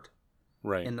different art.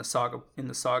 Right. In the saga,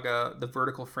 the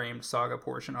vertical framed saga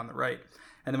portion on the right.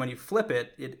 And then when you flip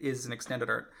it, it is an extended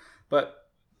art. But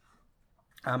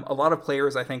a lot of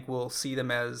players, I think, will see them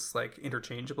as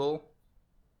interchangeable,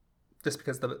 just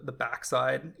because the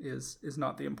backside is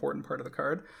not the important part of the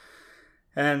card.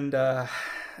 And I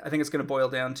think it's going to boil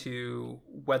down to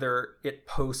whether it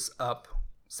posts up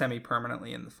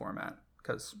semi-permanently in the format,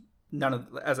 because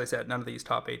as I said, none of these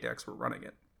top 8 decks were running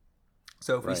it.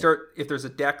 So if there's a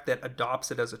deck that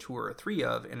adopts it as a 2 or a 3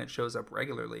 of, and it shows up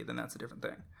regularly, then that's a different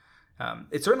thing.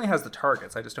 It certainly has the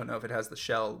targets. I just don't know if it has the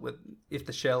shell if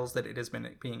the shells that it has been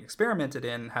being experimented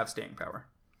in have staying power.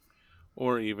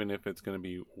 Or even if it's going to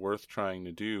be worth trying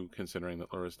to do, considering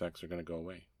that Lurrus decks are going to go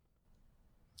away.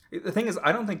 The thing is,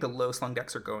 I don't think the low-slung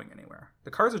decks are going anywhere.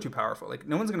 The cards are too powerful. Like,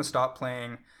 no one's going to stop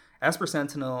playing Esper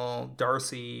Sentinel,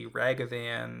 Darcy,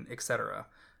 Ragavan, etc.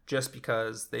 just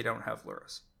because they don't have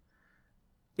Lurrus.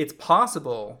 It's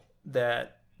possible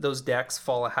that those decks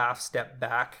fall a half step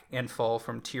back and fall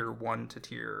from tier 1 to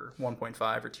tier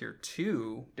 1.5 or tier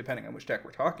 2, depending on which deck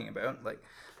we're talking about.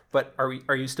 But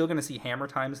are you still going to see Hammer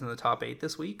Times in the top 8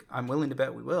 this week? I'm willing to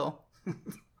bet we will.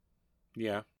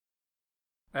 Yeah.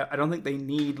 I don't think they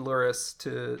need Lurrus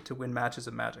to win matches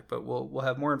of Magic, but we'll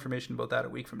have more information about that a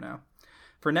week from now.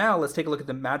 For now, let's take a look at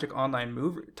the Magic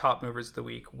Online top movers of the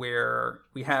week, where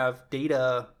we have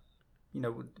data.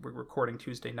 We're recording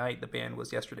Tuesday night. The ban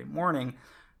was yesterday morning.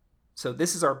 So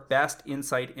this is our best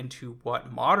insight into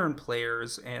what modern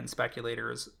players and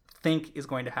speculators think is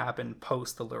going to happen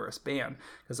post the Lurrus ban,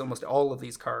 because almost all of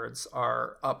these cards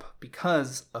are up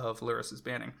because of Lurrus's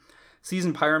banning.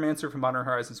 Seasoned Pyromancer from Modern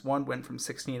Horizons 1 went from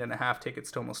 16.5 tickets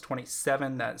to almost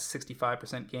 27. That's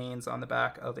 65% gains on the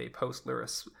back of a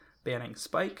post-Lurrus banning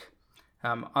spike.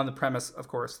 On the premise, of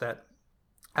course, that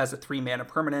as a 3-mana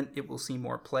permanent, it will see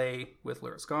more play with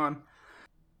Lurrus gone.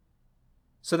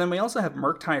 So then we also have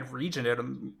Murktide Regent out of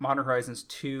Modern Horizons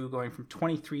 2 going from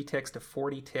 23 ticks to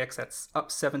 40 ticks. That's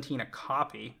up 17 a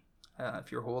copy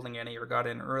if you're holding any or got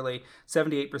in early.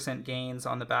 78% gains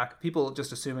on the back. People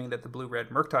just assuming that the blue-red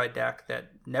Murktide deck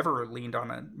that never leaned on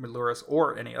a Lurrus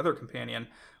or any other companion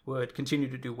would continue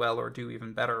to do well or do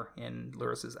even better in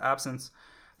Lurrus's absence.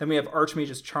 Then we have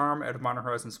Archmage's Charm out of Modern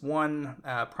Horizons 1,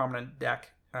 prominent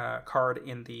deck card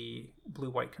in the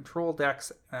blue-white control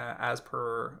decks, as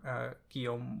per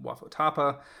Guillaume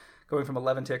Wafotapa, going from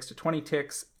 11 ticks to 20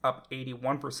 ticks, up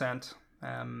 81%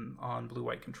 on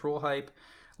blue-white control hype.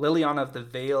 Liliana of the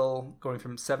Veil going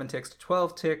from 7 ticks to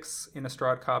 12 ticks in a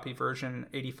Strahd copy version,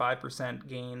 85%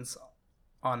 gains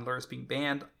on Lurrus being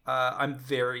banned. I'm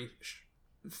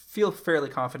feel fairly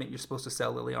confident you're supposed to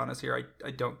sell Liliana's here.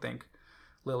 I don't think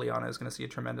Liliana is going to see a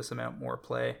tremendous amount more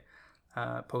play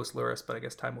post Lurrus, but I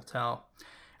guess time will tell.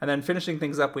 And then finishing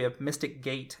things up, we have Mystic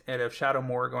Gate out of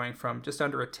Shadowmoor going from just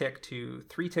under a tick to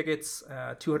 3 tickets,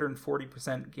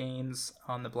 240% gains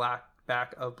on the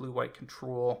back of blue-white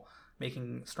control,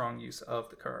 making strong use of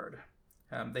the card.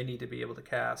 They need to be able to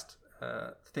cast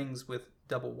things with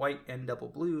double white and double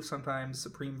blue. Sometimes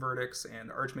Supreme Verdicts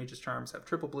and Archmage's Charms have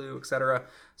triple blue, etc.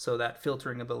 So that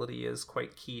filtering ability is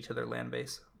quite key to their land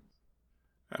base.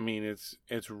 I mean,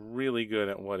 it's really good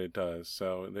at what it does,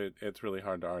 so it's really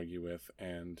hard to argue with.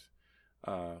 And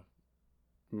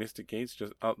Mystic Gates,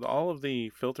 just all of the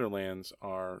filter lands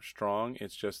are strong.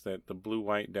 It's just that the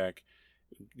blue-white deck,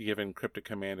 given Cryptic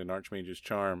Command and Archmage's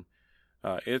Charm,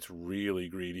 it's really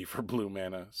greedy for blue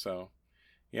mana. So,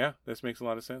 yeah, this makes a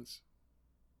lot of sense.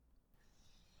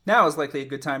 Now is likely a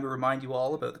good time to remind you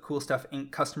all about the Cool Stuff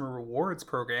Inc. customer rewards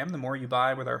program. The more you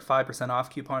buy with our 5% off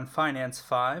coupon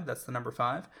FINANCE5, that's the number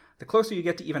 5, the closer you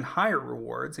get to even higher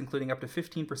rewards, including up to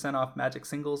 15% off Magic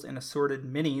singles and assorted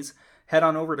minis. Head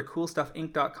on over to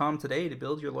CoolStuffInc.com today to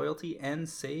build your loyalty and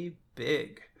save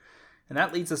big. And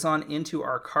that leads us on into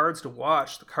our cards to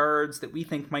watch, the cards that we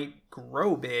think might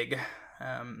grow big,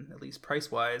 at least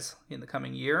price-wise, in the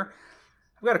coming year.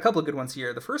 I've got a couple of good ones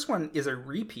here. The first one is a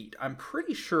repeat. I'm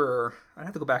pretty sure, I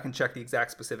have to go back and check the exact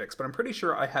specifics, but I'm pretty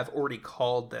sure I have already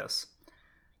called this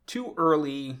too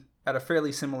early at a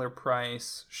fairly similar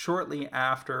price shortly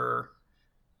after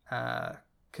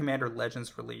Commander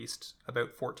Legends released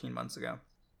about 14 months ago.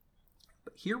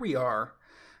 But here we are,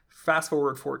 fast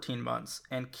forward 14 months,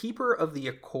 and Keeper of the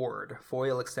Accord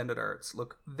foil extended arts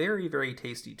look very, very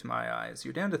tasty to my eyes.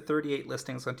 You're down to 38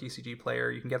 listings on TCG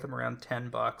Player. You can get them around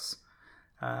 $10.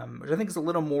 Which I think is a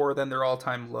little more than their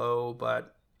all-time low,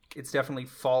 but it's definitely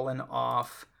fallen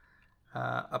off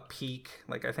a peak.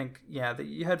 Like, I think,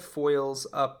 you had foils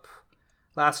up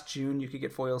last June. You could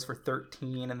get foils for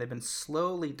 13, and they've been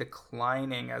slowly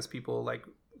declining as people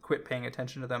quit paying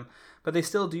attention to them. But they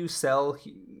still do sell,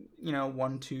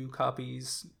 1-2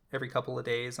 copies every couple of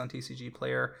days on TCG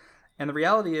Player. And the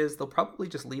reality is they'll probably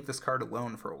just leave this card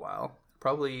alone for a while.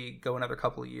 Probably go another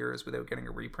couple of years without getting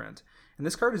a reprint. And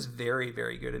this card is very,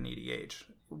 very good in EDH.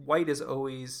 White is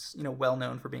always, well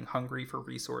known for being hungry for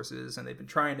resources, and they've been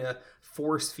trying to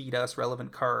force feed us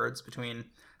relevant cards between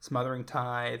Smothering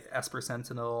Tithe, Esper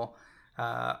Sentinel,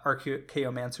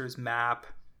 Archaeomancer's Map,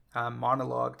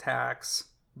 Monologue Tax,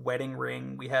 Wedding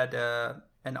Ring. We had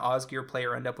an Osgear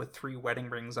player end up with 3 wedding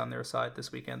rings on their side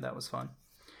this weekend. That was fun.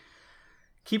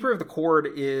 Keeper of the Cord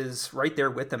is right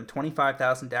there with them.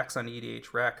 25,000 decks on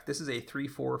EDH Rec. This is a 3/4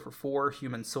 for 4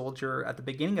 human soldier at the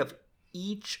beginning of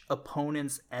each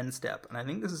opponent's end step. And I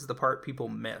think this is the part people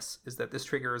miss, is that this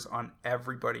triggers on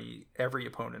every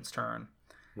opponent's turn.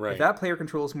 Right. If that player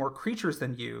controls more creatures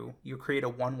than you, you create a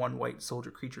 1/1 white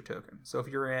soldier creature token. So if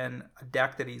you're in a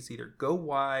deck that is either go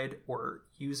wide or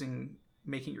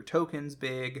making your tokens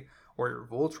big, or you're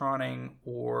Voltroning,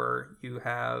 or you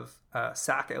have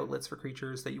sack outlets for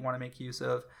creatures that you want to make use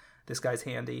of, this guy's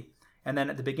handy. And then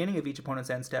at the beginning of each opponent's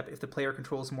end step, if the player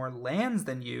controls more lands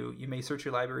than you, you may search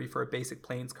your library for a basic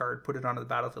Plains card, put it onto the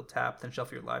battlefield tap, then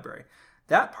shuffle your library.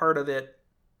 That part of it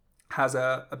has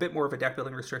a bit more of a deck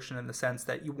building restriction in the sense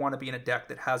that you want to be in a deck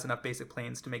that has enough basic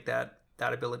Plains to make that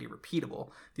ability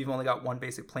repeatable. If you've only got 1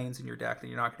 basic Plains in your deck, then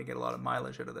you're not going to get a lot of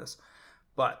mileage out of this.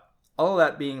 But all of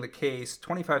that being the case,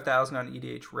 25,000 on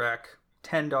EDH Rec,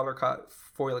 $10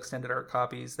 foil extended art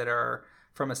copies that are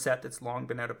from a set that's long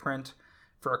been out of print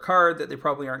for a card that they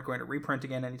probably aren't going to reprint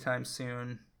again anytime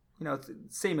soon. You know, it's the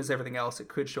same as everything else. It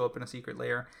could show up in a secret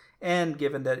layer. And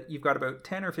given that you've got about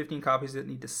 10 or 15 copies that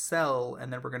need to sell,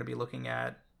 and then we're going to be looking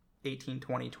at $18,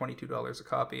 $20, $22 a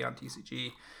copy on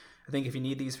TCG, I think if you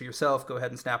need these for yourself, go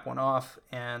ahead and snap one off.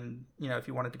 And, you know, if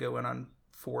you wanted to go in on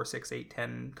 4, 6, 8,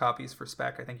 10 copies for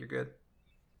spec, I think you're good.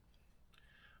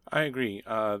 I agree.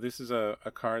 This is a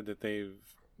card that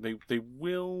they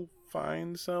will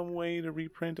find some way to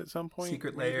reprint at some point.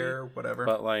 Secret layer, whatever.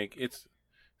 But like, it's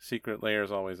secret layer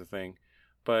is always a thing.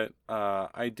 But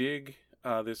I dig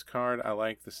this card. I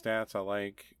like the stats. I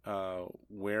like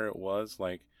where it was.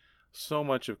 Like, so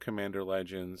much of Commander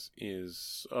Legends is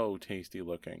so tasty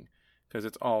looking because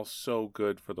it's all so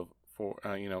good for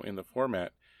in the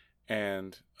format.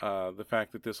 And the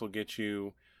fact that this will get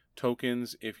you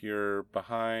tokens if you're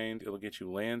behind, it'll get you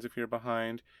lands if you're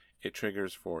behind. It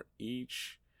triggers for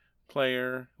each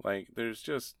player. Like, there's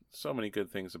just so many good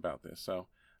things about this. So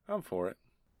I'm for it.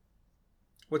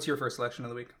 What's your first selection of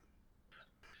the week?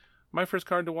 My first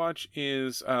card to watch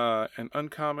is an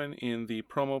uncommon in the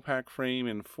promo pack frame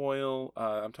in foil.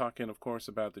 I'm talking, of course,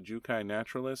 about the Jukai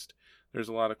Naturalist. There's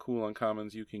a lot of cool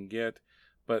uncommons you can get,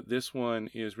 but this one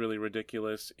is really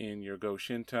ridiculous in your Go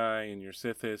Shintai, in your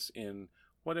Sithis, in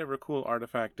whatever cool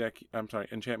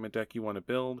enchantment deck you want to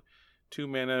build. 2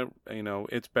 mana,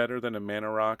 it's better than a mana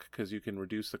rock because you can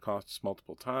reduce the costs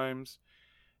multiple times.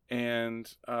 And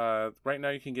right now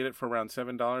you can get it for around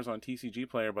 $7 on TCG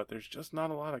Player, but there's just not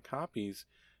a lot of copies.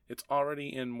 It's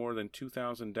already in more than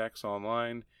 2,000 decks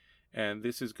online, and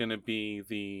this is going to be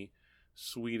the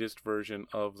sweetest version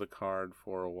of the card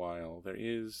for a while. There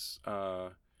is,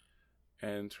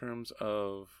 in terms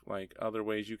of like other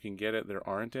ways you can get it, there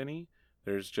aren't any.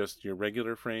 There's just your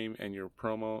regular frame and your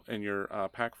promo and your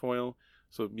pack foil.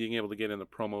 So being able to get in the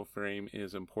promo frame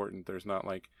is important. There's not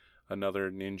like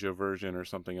another ninja version or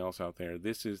something else out there.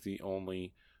 This is the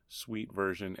only sweet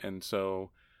version, and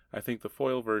so I think the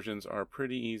foil versions are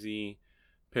pretty easy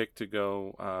pick to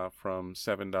go from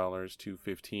 $7 to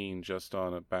 $15 just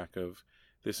on a back of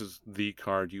this is the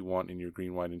card you want in your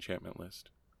green-white enchantment list.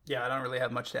 Yeah, I don't really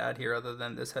have much to add here other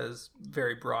than this has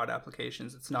very broad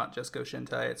applications. It's not just Go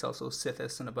Shintai, it's also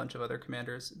Sithis and a bunch of other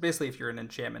commanders. Basically, if you're an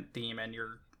enchantment theme and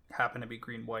you happen to be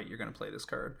green-white, you're going to play this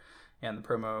card. And the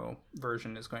promo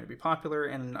version is going to be popular.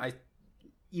 And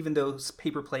even though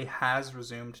paper play has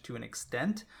resumed to an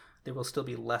extent, there will still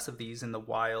be less of these in the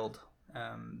wild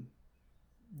than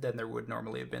there would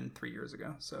normally have been 3 years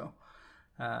ago. So,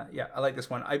 yeah, I like this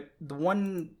one. The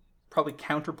one probably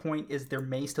counterpoint is there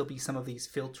may still be some of these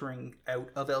filtering out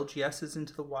of LGSs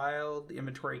into the wild. The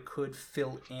inventory could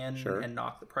fill in and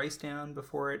knock the price down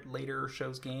before it later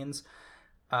shows gains.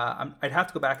 I'd have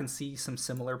to go back and see some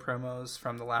similar promos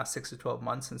from the last 6 to 12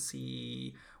 months and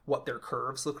see what their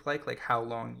curves look like how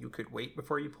long you could wait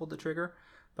before you pulled the trigger.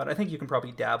 But I think you can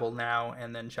probably dabble now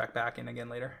and then check back in again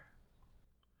later.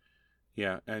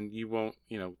 Yeah, and you won't,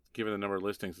 given the number of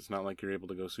listings, it's not like you're able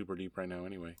to go super deep right now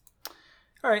anyway.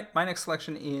 All right, my next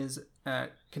selection is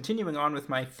continuing on with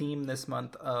my theme this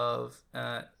month of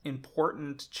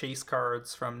important chase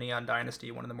cards from Neon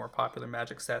Dynasty, one of the more popular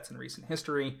Magic sets in recent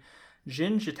history.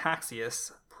 Jin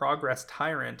Gitaxias, Progress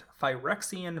Tyrant,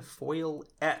 Phyrexian Foil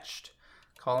Etched.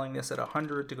 Calling this at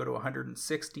 100 to go to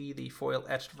 160. The foil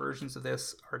etched versions of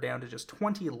this are down to just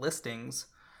 20 listings,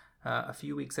 a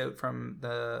few weeks out from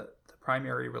the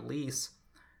primary release.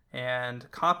 And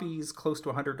copies close to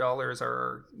 $100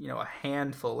 are, a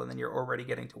handful, and then you're already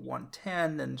getting to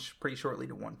 110 and pretty shortly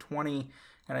to 120.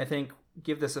 And I think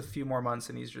give this a few more months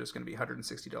and these are just going to be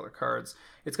 $160 cards.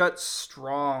 It's got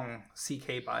strong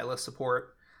CK buy list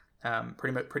support,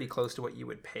 pretty close to what you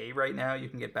would pay right now. You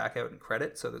can get back out in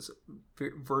credit, so there's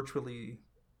virtually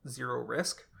zero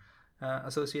risk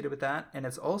associated with that. And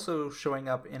it's also showing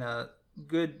up in a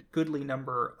goodly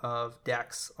number of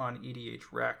decks on EDH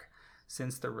Rec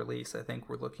since the release. I think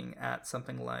we're looking at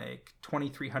something like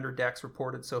 2,300 decks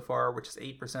reported so far, which is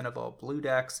 8% of all blue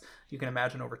decks. You can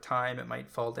imagine over time it might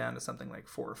fall down to something like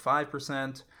 4 or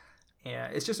 5%.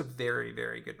 And it's just a very,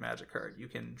 very good Magic card. You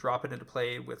can drop it into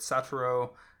play with Satoru,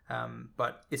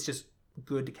 but it's just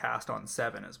good to cast on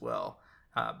 7 as well.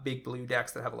 Big blue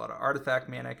decks that have a lot of artifact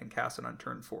mana can cast it on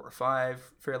turn 4 or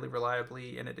 5 fairly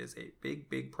reliably, and it is a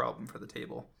big problem for the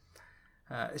table.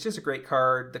 It's just a great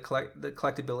card. The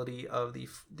collectability of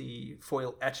the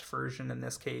foil etched version in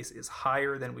this case is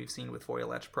higher than we've seen with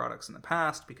foil etched products in the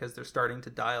past, because they're starting to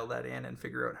dial that in and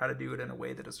figure out how to do it in a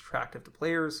way that is attractive to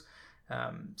players.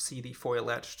 See the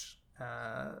foil etched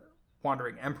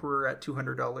Wandering Emperor at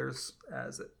 $200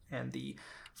 and the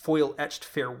foil etched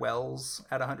Farewells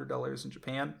at $100 in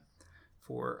Japan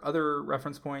for other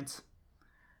reference points.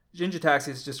 Jin-Gitaxias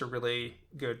is just a really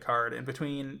good card. And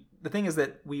the thing is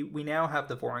that we now have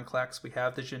the Vorinclex, we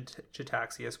have the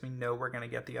Jin-Gitaxias, we know we're going to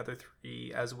get the other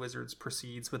 3 as Wizards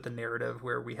proceeds with the narrative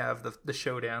where we have the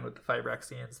showdown with the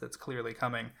Phyrexians that's clearly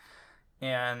coming.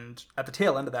 And at the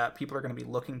tail end of that, people are going to be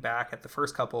looking back at the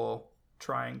first couple,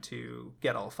 trying to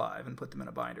get all 5 and put them in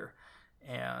a binder.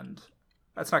 And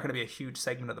that's not going to be a huge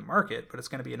segment of the market, but it's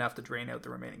going to be enough to drain out the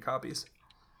remaining copies.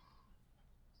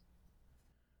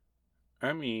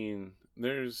 I mean,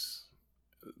 there's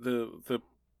the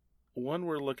one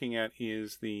we're looking at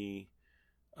is the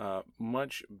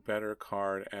much better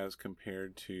card as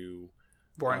compared to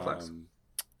Vorinclex.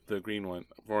 The green one,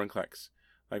 Vorinclex.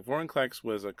 Like, Vorinclex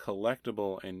was a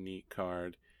collectible and neat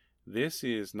card. This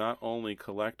is not only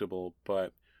collectible,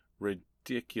 but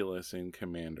ridiculous in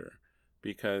Commander.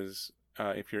 Because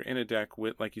if you're in a deck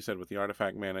with, like you said, with the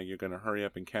artifact mana, you're going to hurry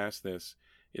up and cast this.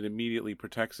 It immediately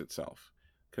protects itself,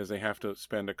 because they have to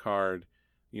spend a card,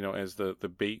 as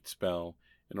the bait spell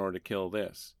in order to kill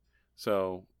this.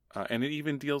 So, and it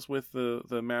even deals with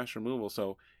the mass removal.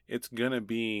 So it's going to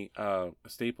be a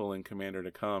staple in Commander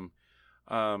to come.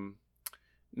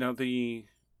 Now, so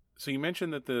you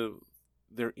mentioned that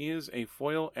there is a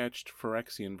foil etched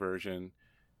Phyrexian version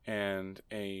and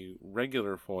a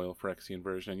regular foil Phyrexian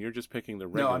version, and you're just picking the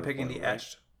regular. No, I'm picking foil, the right?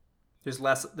 etched. There's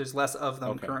less of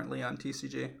them currently on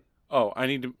TCG. Oh, I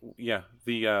need to. Yeah,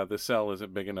 the cell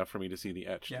isn't big enough for me to see the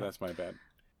etched. Yeah. That's my bad.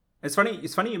 It's funny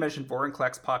you mentioned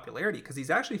Vorinclex's popularity, because he's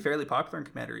actually fairly popular in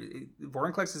Commander.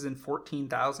 Vorinclex is in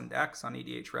 14,000 decks on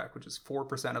EDH Rec, which is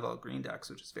 4% of all green decks,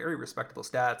 which is very respectable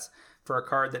stats for a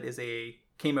card that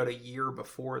came out a year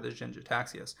before the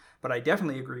Jin-Gitaxias. But I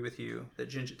definitely agree with you that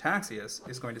Jin-Gitaxias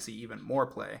is going to see even more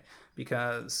play,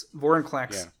 because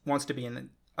Vorinclex wants to be in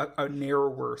a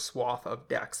narrower swath of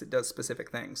decks. It does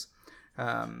specific things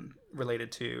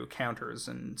related to counters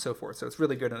and so forth. So it's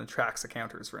really good in the Traxa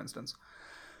counters, for instance.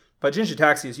 But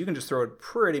Jin-Gitaxias, you can just throw it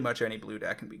pretty much any blue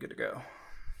deck and be good to go.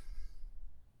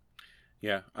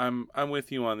 Yeah, I'm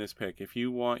with you on this pick. If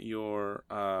you want your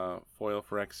foil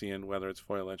Phyrexian, whether it's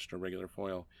foil etched or regular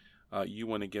foil, you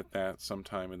want to get that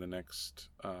sometime in the next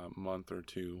month or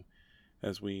two,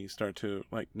 as we start to,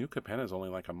 New Capenna is only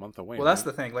like a month away. Well, that's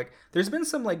the thing. There's been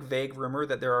some vague rumor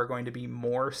that there are going to be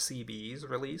more CBs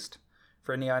released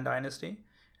for Neon Dynasty.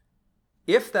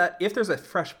 If there's a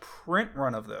fresh print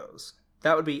run of those,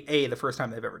 that would be A, the first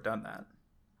time they've ever done that,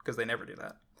 because they never do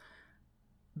that.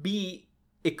 B,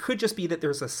 it could just be that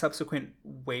there's a subsequent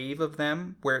wave of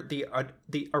them where the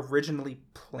originally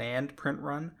planned print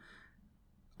run,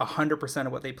 100%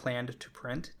 of what they planned to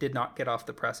print did not get off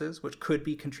the presses, which could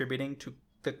be contributing to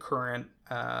the current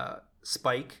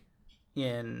spike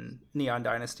in Neon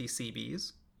Dynasty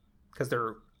CBs, because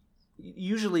they're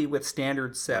usually with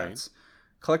standard sets. Right.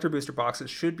 Collector booster boxes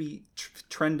should be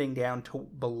trending down to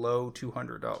below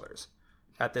 $200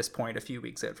 at this point, a few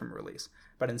weeks out from release.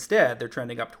 But instead, they're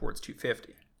trending up towards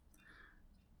 $250.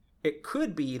 It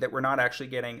could be that we're not actually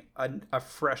getting a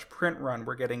fresh print run.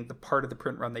 We're getting the part of the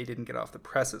print run they didn't get off the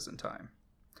presses in time.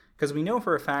 Because we know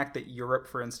for a fact that Europe,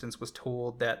 for instance, was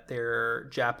told that their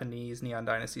Japanese Neon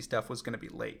Dynasty stuff was going to be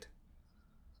late.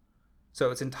 So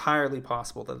it's entirely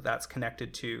possible that that's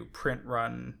connected to print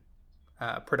run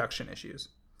production issues.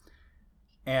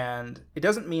 And it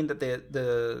doesn't mean that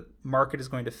the market is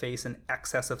going to face an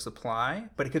excess of supply,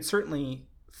 but it could certainly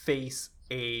face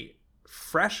a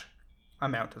fresh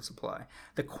amount of supply.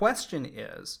 The question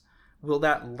is, will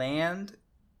that land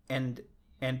and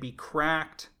be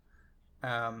cracked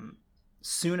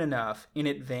soon enough in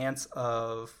advance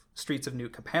of Streets of New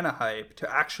Capenna hype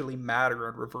to actually matter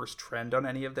and reverse trend on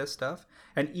any of this stuff.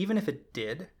 And even if it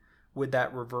did, with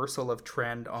that reversal of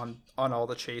trend on all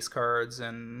the chase cards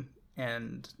and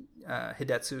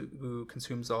Hidetsu who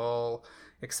consumes all,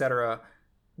 etc.,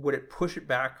 would it push it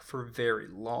back for very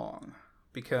long?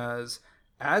 Because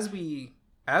as we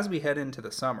head into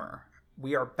the summer,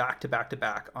 we are back to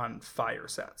back on fire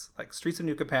sets. Like Streets of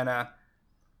New Capenna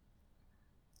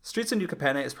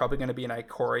is probably going to be an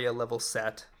Ikoria level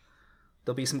set.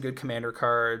 There'll be some good commander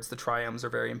cards. The Triumphs are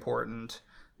very important.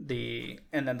 And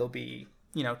then there'll be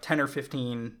 10 or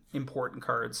 15 important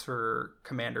cards for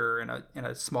commander and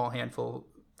a small handful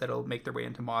that'll make their way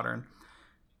into modern.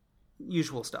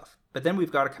 Usual stuff. But then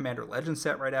we've got a Commander Legend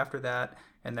set right after that,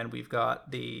 and then we've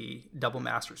got the Double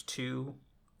Masters 2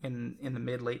 in the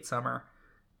mid-late summer,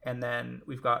 and then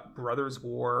we've got Brothers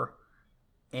War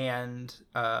and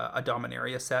a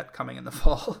Dominaria set coming in the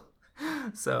fall.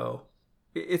 So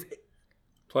it's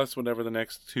plus whatever the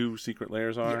next 2 secret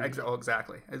layers are. Yeah,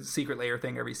 exactly. A secret layer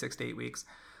thing every 6 to 8 weeks.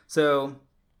 So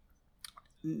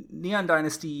Neon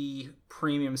Dynasty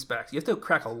premium specs, you have to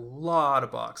crack a lot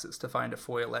of boxes to find a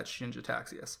foil-etched Shinja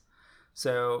Taxius.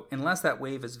 So unless that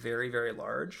wave is very, very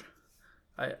large,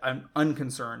 I'm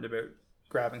unconcerned about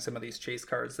grabbing some of these chase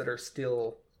cards that are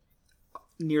still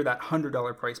near that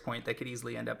 $100 price point that could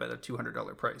easily end up at a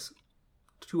 $200 price.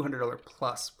 $200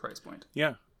 plus price point.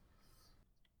 Yeah.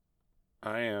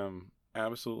 I am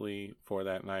absolutely for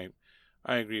that night.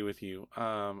 I agree with you.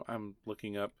 I'm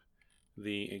looking up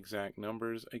the exact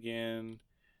numbers again,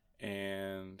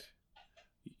 and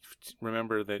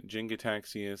remember that Jinga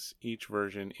Taxius, each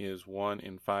version is 1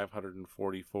 in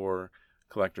 544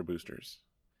 collector boosters.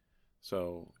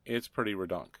 So it's pretty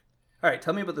redonk. All right,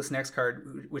 tell me about this next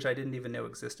card, which I didn't even know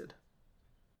existed.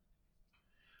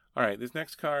 All right, this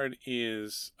next card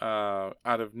is out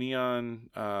of Neon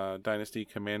Dynasty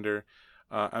Commander.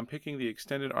 I'm picking the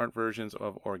extended art versions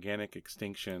of Organic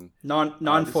Extinction.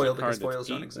 Non-foil, because foils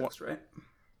don't exist, right?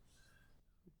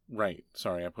 Right.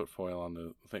 Sorry, I put foil on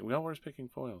the thing. We always picking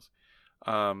foils.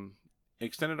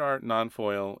 Extended art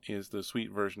non-foil is the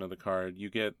sweet version of the card. You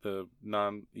get the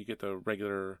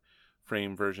regular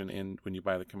frame version in when you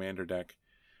buy the Commander deck,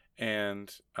 and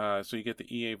so you get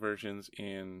the EA versions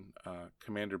in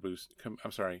Collector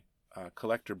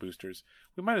boosters.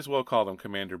 We might as well call them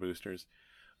Commander boosters.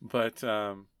 But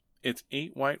it's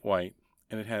 8 white,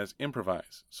 and it has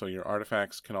Improvise. So your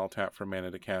artifacts can all tap for mana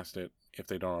to cast it if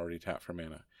they don't already tap for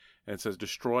mana. And it says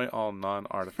destroy all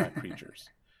non-artifact creatures.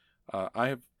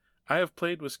 I have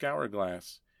played with Scour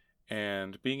Glass,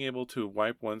 and being able to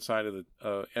wipe one side of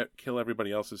the kill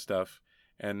everybody else's stuff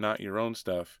and not your own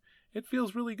stuff, it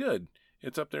feels really good.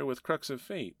 It's up there with Crux of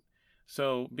Fate.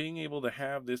 So being able to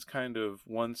have this kind of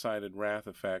one-sided wrath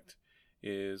effect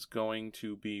is going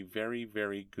to be very,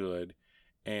 very good,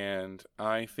 and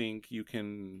I think you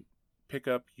can pick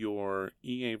up your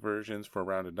EA versions for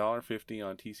around $1.50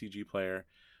 on TCG Player.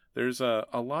 There's a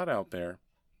lot out there,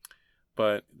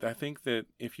 but I think that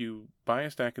if you buy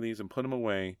a stack of these and put them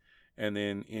away, and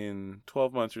then in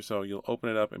 12 months or so, you'll open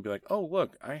it up and be like, oh,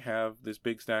 look, I have this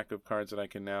big stack of cards that I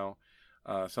can now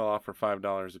sell off for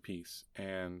 $5 a piece,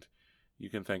 and you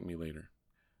can thank me later,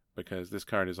 because this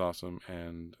card is awesome,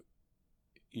 and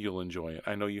you'll enjoy it.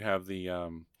 I know you have the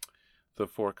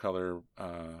 4-color.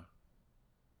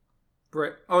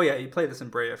 Oh yeah, you play this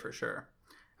in Breya for sure,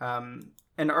 and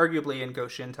arguably in Go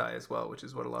Shintai as well, which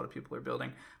is what a lot of people are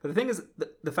building. But the thing is,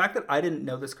 the fact that I didn't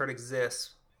know this card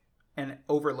exists and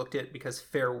overlooked it because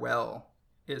Farewell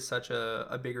is such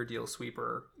a bigger deal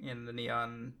sweeper in the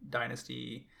Neon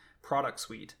Dynasty product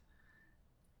suite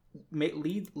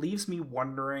leaves me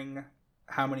wondering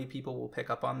how many people will pick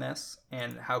up on this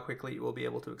and how quickly it will be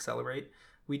able to accelerate.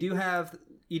 We do have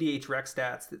EDH rec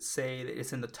stats that say that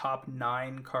it's in the top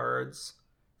 9 cards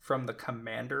from the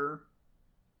Commander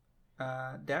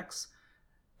decks.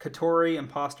 Katori,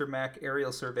 Imposter Mech,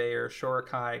 Aerial Surveyor,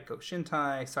 Shorikai, Go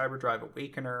Shintai, Cyberdrive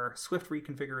Awakener, Swift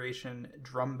Reconfiguration,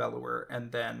 Drum Bellower,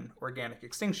 and then Organic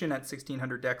Extinction at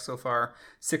 1,600 decks so far,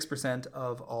 6%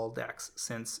 of all decks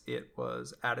since it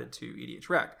was added to EDH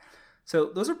Rec. So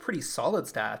those are pretty solid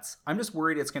stats. I'm just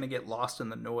worried it's going to get lost in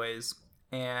the noise.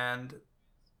 And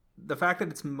the fact that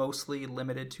it's mostly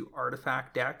limited to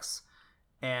artifact decks,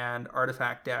 and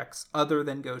artifact decks other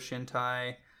than Go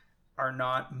Shintai are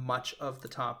not much of the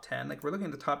top 10. Like, we're looking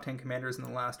at the top 10 commanders in the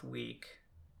last week.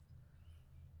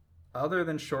 Other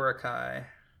than Shorikai,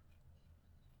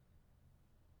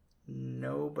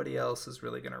 nobody else is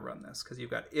really going to run this, because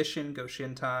you've got Isshin, Go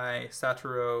Shintai,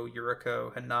 Satoru,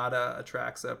 Yuriko, Hanada,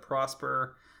 Atraxa,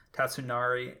 Prosper,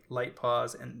 Tatsunari, Light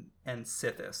Paws, and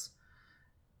Sithis.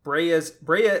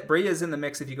 Brea's in the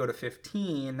mix if you go to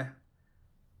 15,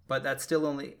 but that's still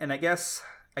only, and I guess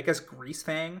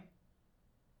Greasefang,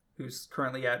 who's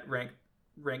currently at rank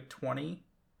 20.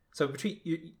 So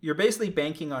you're basically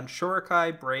banking on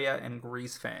Shorikai, Brea, and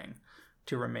Greasefang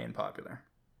to remain popular.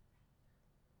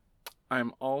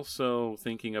 I'm also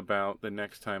thinking about the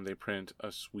next time they print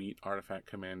a sweet artifact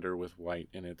commander with white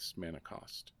in its mana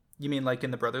cost. You mean like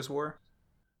in the Brothers War?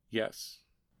 Yes.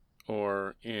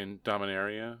 Or in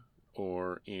Dominaria,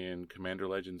 or in Commander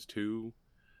Legends 2.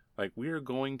 Like, we are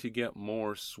going to get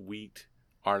more sweet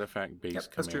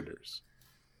artifact-based commanders.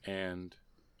 And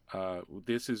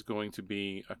this is going to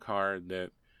be a card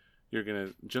that you're going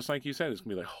to, just like you said, it's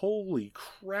going to be like, holy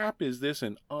crap, is this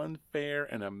an unfair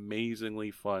and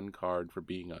amazingly fun card for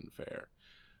being unfair.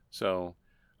 So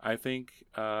I think,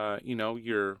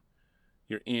 your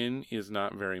in is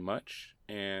not very much,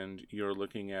 and you're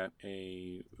looking at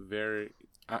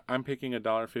I'm picking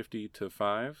 $1.50 to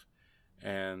 $5,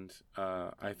 and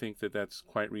I think that's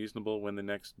quite reasonable when the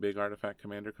next big artifact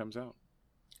commander comes out.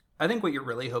 I think what you're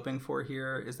really hoping for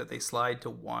here is that they slide to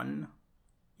 1.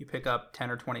 You pick up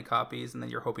 10 or 20 copies, and then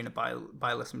you're hoping to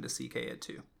buy list them to CK at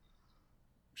 2.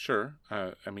 Sure.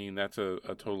 I mean, that's a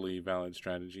totally valid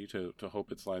strategy to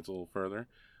hope it slides a little further.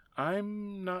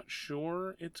 I'm not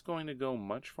sure it's going to go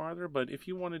much farther, but if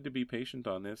you wanted to be patient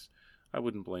on this, I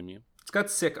wouldn't blame you. It's got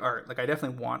sick art. Like, I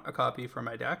definitely want a copy for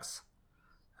my decks.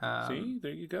 See,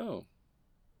 there you go.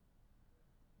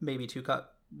 Maybe two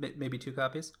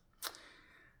copies.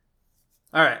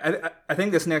 All right, I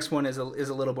think this next one is a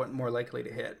little bit more likely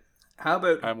to hit. How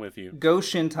about I'm with you. Go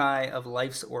Shintai of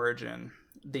Life's Origin,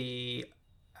 the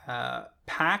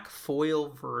pack foil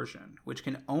version, which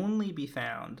can only be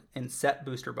found in set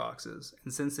booster boxes.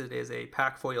 And since it is a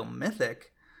pack foil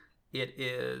mythic, it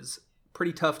is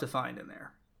pretty tough to find in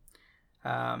there.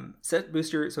 Set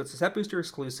booster, so it's a set booster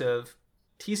exclusive.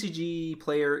 TCG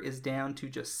player is down to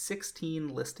just 16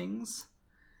 listings,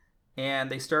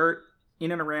 and they start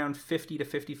in and around $50 to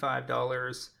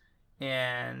 $55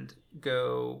 and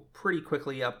go pretty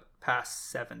quickly up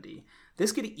past $70.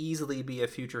 This could easily be a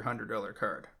future $100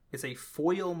 card. It's a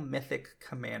foil mythic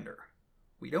commander.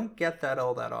 We don't get that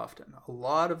all that often. A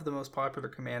lot of the most popular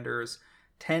commanders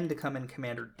tend to come in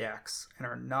commander decks and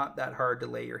are not that hard to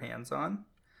lay your hands on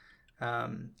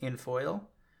in foil.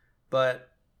 But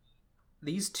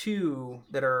these two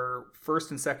that are first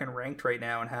and second ranked right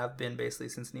now and have been basically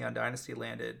since Neon Dynasty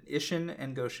landed, Isshin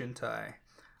and Go Shintai,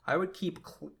 I would keep,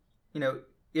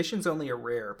 Ishin's only a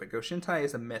rare, but Go Shintai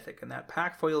is a mythic, and that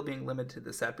pack foil being limited to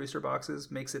the set booster boxes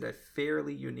makes it a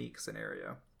fairly unique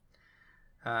scenario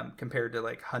compared to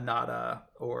like Hanada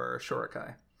or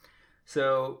Shorikai.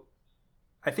 So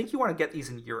I think you want to get these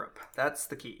in Europe. That's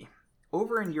the key.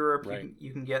 Over in Europe, right,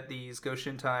 you can get these Go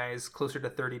Shintais closer to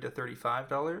 $30 to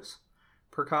 $35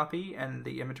 per copy, and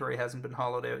the inventory hasn't been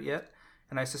hollowed out yet.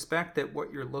 And I suspect that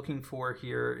what you're looking for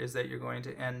here is that you're going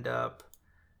to end up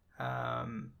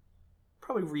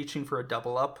probably reaching for a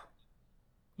double up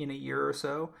in a year or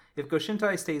so. If Go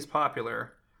Shintai stays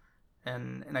popular,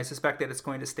 and I suspect that it's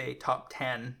going to stay top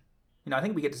 10, I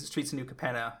think we get to Streets of New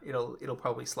Capenna, it'll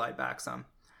probably slide back some.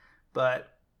 But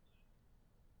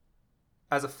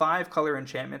as a 5-color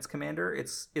enchantments commander,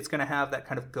 it's going to have that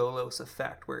kind of Golos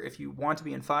effect, where if you want to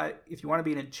be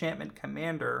an enchantment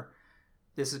commander,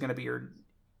 this is going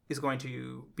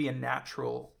to be a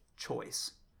natural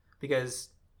choice. Because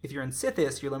if you're in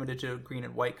Sithis, you're limited to green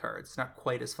and white cards. It's not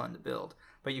quite as fun to build,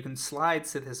 but you can slide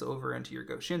Sithis over into your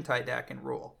Go Shintai deck and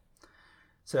roll.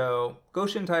 So Go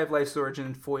Shintai of Life's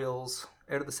Origin foils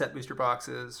out of the set booster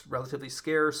boxes, relatively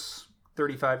scarce,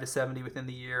 35 to 70 within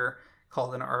the year.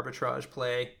 Called an arbitrage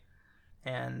play,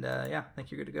 and I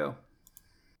think you're good to go.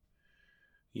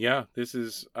 Yeah, this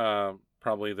is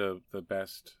probably the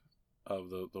best of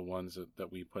the ones that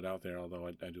we put out there, although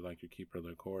I do like your Keeper of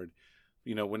the Accord.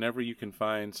 Whenever you can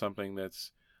find something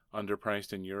that's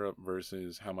underpriced in Europe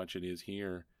versus how much it is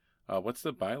here, what's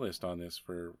the buy list on this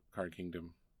for Card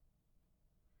Kingdom?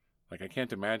 Like, I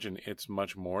can't imagine it's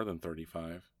much more than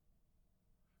 35.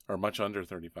 Or much under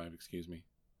 35, excuse me.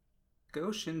 Go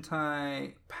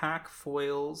Shintai pack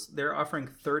foils, they're offering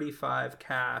 35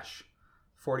 cash,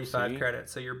 45 credit,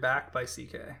 so you're backed by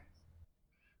CK.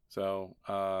 So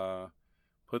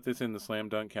put this in the slam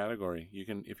dunk category.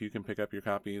 If you can pick up your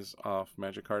copies off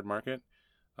Magic Card Market,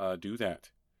 do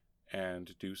that,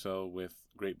 and do so with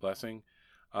great blessing.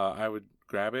 I would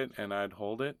grab it and I'd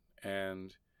hold it.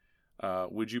 And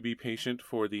would you be patient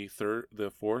for the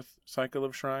fourth cycle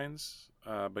of Shrines?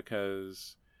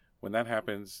 Because when that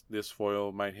happens, this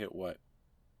foil might hit what,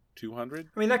 200?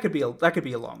 I mean, that could be a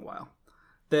long while,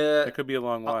 It could be a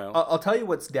long while. I'll tell you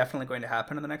what's definitely going to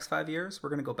happen in the next 5 years. We're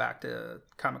going to go back to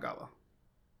Kamigawa.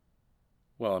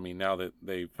 Well, I mean, now that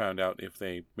they found out if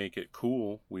they make it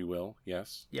cool, we will.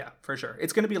 Yes. Yeah, for sure.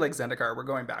 It's going to be like Zendikar. We're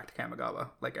going back to Kamigawa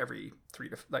like every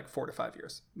 4 to 5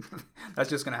 years. That's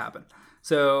just going to happen.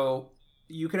 So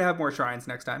you could have more shrines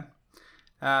next time.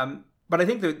 But I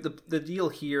think the deal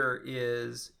here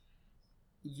is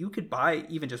you could buy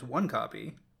even just one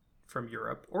copy from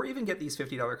Europe, or even get these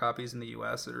 $50 copies in the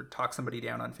US, or talk somebody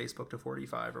down on Facebook to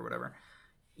 45 or whatever.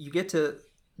 You get to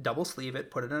double sleeve it,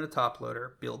 put it in a top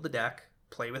loader, build the deck,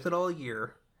 play with it all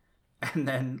year, and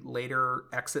then later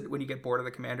exit when you get bored of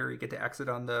the commander. You get to exit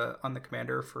on the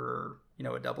commander for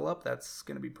a double up. That's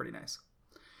going to be pretty nice.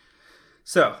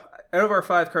 So out of our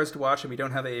 5 cards to watch, and we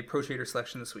don't have a Pro Trader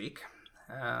selection this week,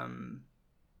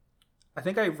 I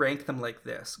think I rank them like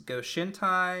this: Go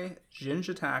Shintai,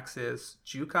 Jin-Gitaxias,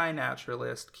 Jukai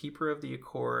Naturalist, Keeper of the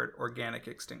Accord, Organic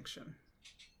Extinction.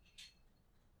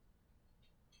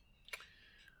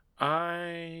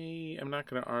 I am not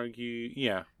going to argue.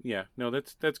 Yeah. No,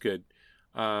 that's good.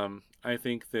 I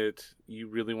think that you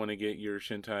really want to get your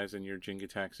Shintais and your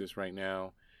Jin-Gitaxias right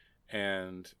now,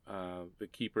 and the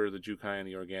Keeper, the Jukai, and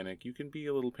the Organic, you can be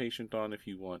a little patient on if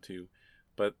you want to,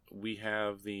 but we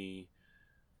have the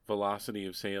velocity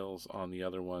of sales on the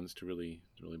other ones to really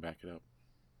back it up.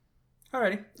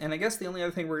 Alrighty, and I guess the only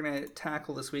other thing we're going to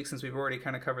tackle this week, since we've already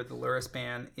kind of covered the Lurrus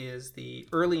ban, is the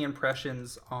early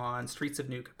impressions on Streets of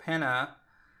New Capenna.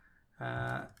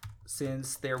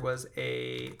 Since there was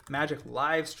a Magic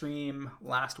live stream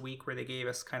last week where they gave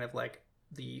us kind of like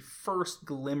the first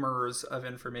glimmers of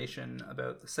information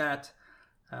about the set,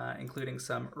 including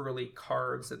some early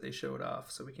cards that they showed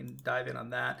off, so we can dive in on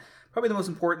that. Probably the most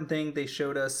important thing they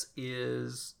showed us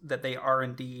is that they are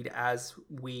indeed, as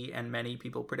we and many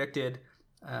people predicted,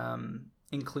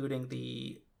 including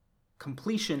the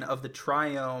completion of the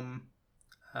Triome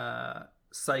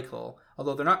cycle.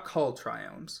 Although they're not called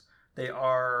Triomes, they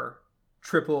are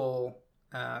triple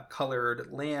colored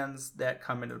lands that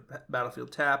come into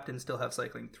battlefield tapped and still have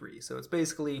cycling 3. So it's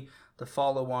basically the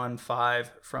follow-on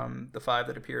 5 from the 5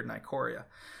 that appeared in Ikoria.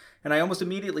 And I almost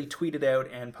immediately tweeted out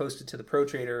and posted to the Pro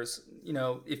Traders,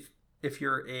 if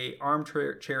you're a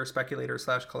armchair speculator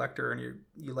 / collector and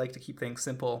you like to keep things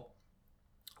simple,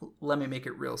 let me make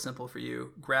it real simple for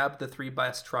you. Grab the 3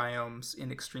 best Triomes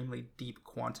in extremely deep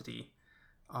quantity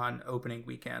on opening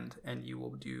weekend, and you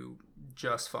will do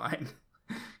just fine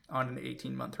on an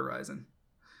 18-month horizon.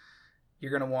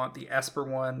 You're going to want the Esper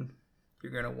one,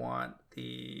 you're going to want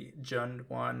the Jund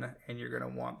one, and you're going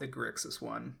to want the Grixis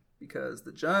one, because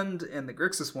the Jund and the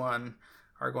Grixis one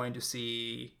are going to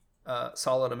see a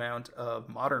solid amount of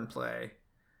modern play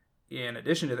in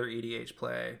addition to their EDH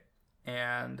play,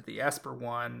 and the Esper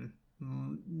one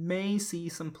may see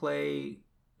some play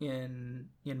in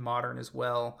modern as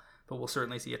well, but we'll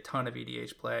certainly see a ton of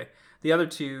EDH play. The other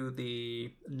two,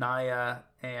 the Naya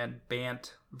and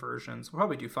Bant versions, will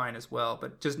probably do fine as well,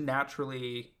 but just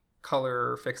naturally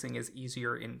color fixing is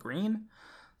easier in green,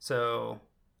 so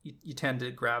you tend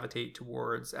to gravitate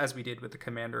towards, as we did with the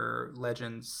Commander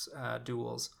Legends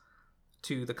duels,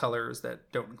 to the colors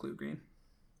that don't include green.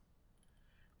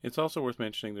 It's also worth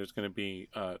mentioning there's going to be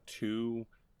 2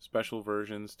 special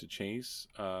versions to chase.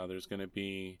 There's going to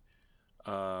be...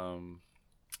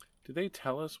 did they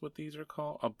tell us what these are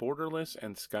called? A Borderless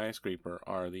and Skyscraper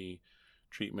are the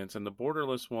treatments. And the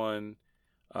Borderless one,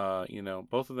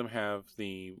 both of them have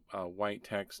the white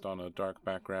text on a dark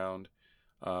background.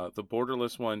 The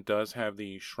Borderless one does have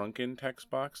the shrunken text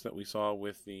box that we saw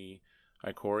with the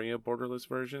Ikoria Borderless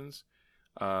versions.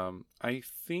 I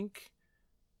think...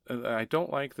 I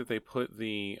don't like that they put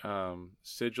the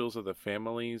sigils of the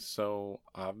families so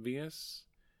obvious.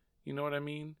 You know what I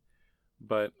mean?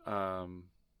 But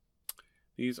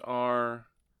these are,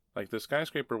 like, the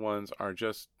Skyscraper ones are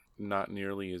just not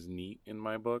nearly as neat in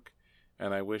my book.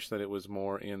 And I wish that it was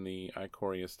more in the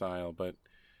Ikoria style, but,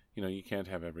 you can't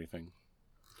have everything.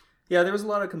 Yeah, there was a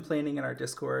lot of complaining in our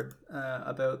Discord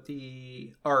about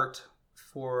the art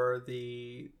for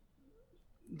the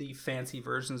fancy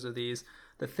versions of these.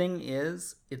 The thing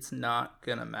is, it's not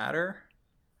gonna matter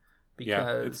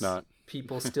because it's not.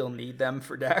 People still need them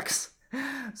for decks,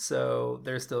 so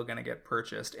they're still gonna get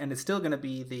purchased, and it's still gonna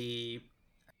be the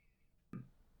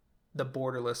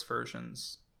borderless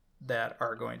versions that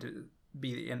are going to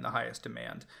be in the highest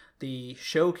demand. The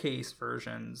showcase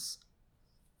versions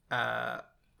are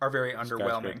very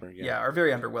underwhelming. Yeah, are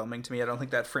very underwhelming to me. I don't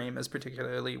think that frame is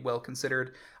particularly well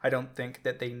considered. I don't think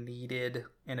that they needed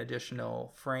an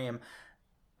additional frame.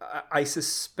 I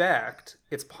suspect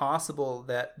it's possible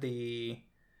that the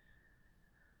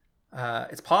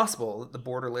It's possible that the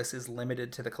borderless is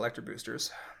limited to the collector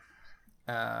boosters.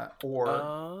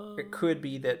 Or it could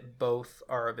be that both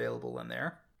are available in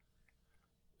there.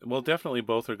 Well, definitely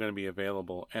both are going to be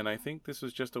available. And I think this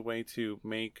is just a way to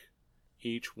make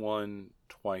each one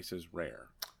twice as rare.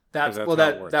 That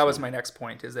was my next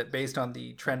point, is that based on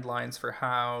the trend lines for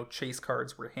how chase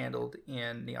cards were handled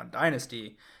in Neon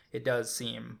Dynasty, it does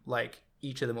seem like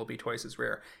each of them will be twice as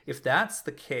rare. If that's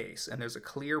the case, and there's a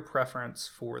clear preference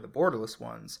for the borderless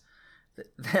ones,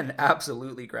 then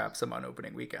absolutely grab some on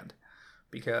opening weekend.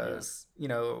 Because,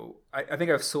 I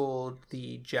think I've sold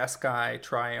the Jeskai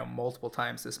Triumph multiple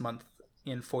times this month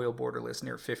in foil borderless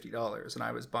near $50, and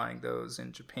I was buying those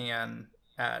in Japan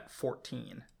at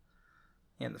 $14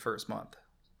 in the first month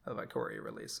of Ikoria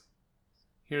release.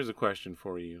 Here's a question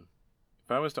for you.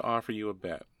 If I was to offer you a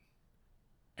bet,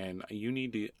 and you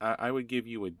need to, I would give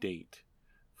you a date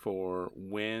for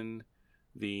when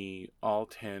the all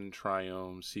 10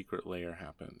 Triome secret layer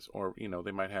happens. Or,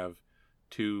 they might have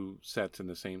 2 sets in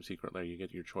the same secret layer. You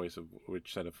get your choice of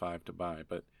which set of 5 to buy.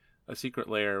 But a secret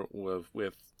layer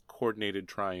with coordinated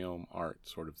Triome art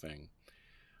sort of thing.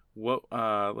 What?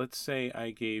 Let's say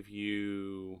I gave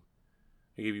you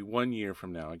 1 year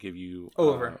from now. I give you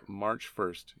over March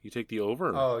 1st. You take the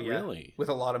over? Oh, yeah. Really? With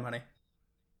a lot of money.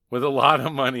 With a lot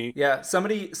of money. Yeah,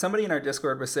 somebody in our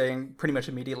Discord was saying pretty much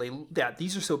immediately, yeah,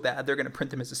 these are so bad they're going to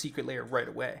print them as a secret layer right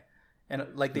away. And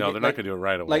they're not going to do it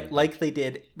right away. Like they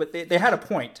did, but they had a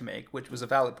point to make, which was a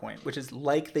valid point, which is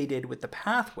like they did with the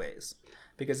Pathways.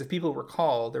 Because if people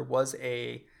recall, there was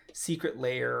a secret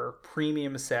layer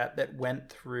premium set that went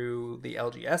through the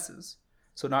LGSs.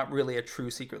 So not really a true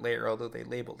secret layer, although they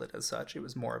labeled it as such. It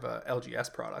was more of a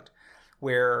LGS product,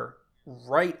 where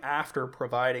right after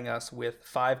providing us with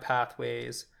 5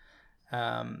 Pathways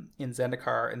in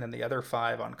Zendikar and then the other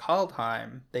 5 on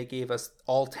Kaldheim, they gave us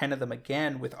all 10 of them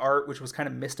again with art which was kind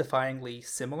of mystifyingly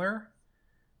similar.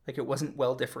 Like, it wasn't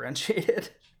well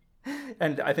differentiated.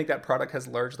 And I think that product has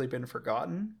largely been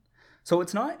forgotten. So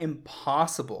it's not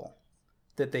impossible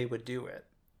that they would do it,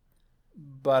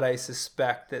 but I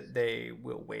suspect that they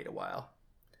will wait a while.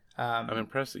 I'm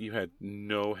impressed that you had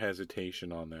no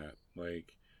hesitation on that.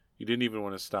 Like, you didn't even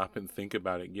want to stop and think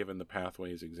about it, given the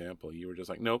Pathways example. You were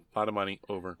just like, nope, a lot of money,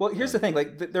 over. Well, here's the thing.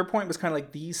 Like, their point was kind of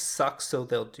like, these suck, so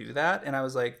they'll do that. And I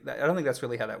was like, I don't think that's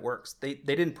really how that works. They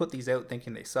didn't put these out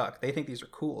thinking they suck. They think these are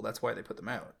cool. That's why they put them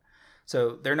out.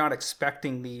 So they're not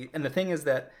expecting And the thing is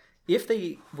that if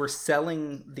they were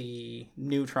selling the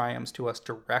new Triumphs to us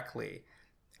directly,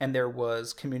 and there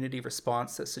was community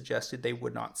response that suggested they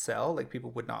would not sell, like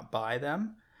people would not buy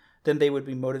them, then they would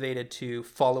be motivated to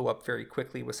follow up very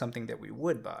quickly with something that we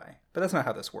would buy. But that's not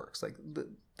how this works. Like,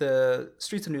 the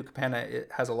Streets of New Capenna,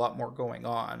 it has a lot more going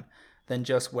on than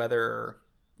just whether,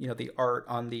 the art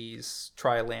on these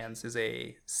Tri-lands is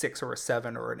a 6 or a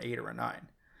 7 or an 8 or a 9.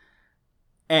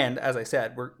 And as I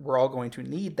said, we're all going to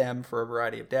need them for a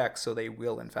variety of decks, so they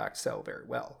will in fact sell very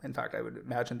well. In fact, I would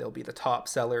imagine they'll be the top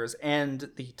sellers and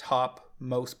the top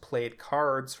most played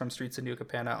cards from Streets of New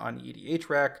Capenna on EDH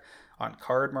Rec, on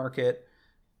Card Market,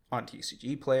 on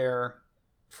TCG Player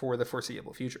for the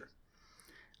foreseeable future.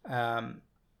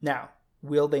 Now,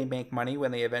 will they make money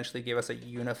when they eventually give us a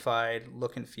unified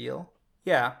look and feel?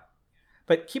 Yeah.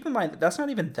 But keep in mind that that's not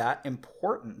even that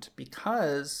important,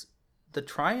 because the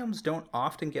Triumphs don't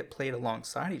often get played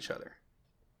alongside each other.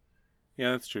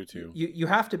 Yeah, that's true too. You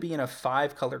have to be in a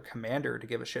 5-color commander to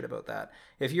give a shit about that.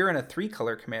 If you're in a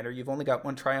 3-color commander, you've only got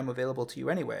 1 Triumph available to you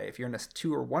anyway. If you're in a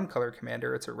 2 or 1 color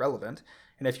commander, it's irrelevant.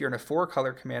 And if you're in a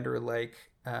 4-color commander like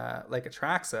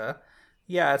Atraxa,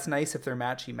 yeah, it's nice if they're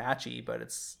matchy, but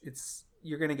it's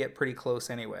you're gonna get pretty close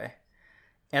anyway.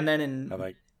 And then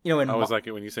I always like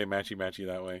it when you say matchy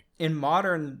that way. In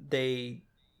Modern, they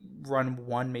run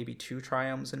 1, maybe 2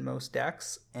 Triumphs in most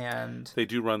decks, and they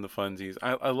do run the funsies.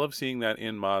 I love seeing that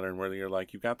in Modern, where you're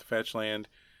like, you've got the fetch land,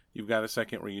 you've got a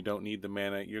second where you don't need the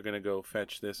mana, you're going to go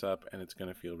fetch this up, and it's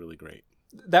going to feel really great.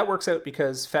 That works out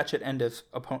because fetch at end of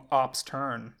op's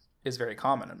turn is very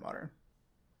common in Modern.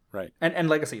 Right. And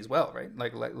Legacy as well, right?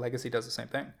 Like Legacy does the same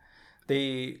thing.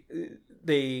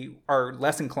 They are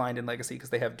less inclined in Legacy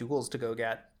because they have duels to go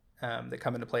get that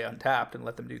come into play untapped and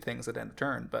let them do things at end of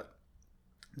turn, but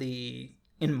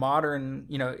in Modern,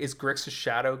 is Grixis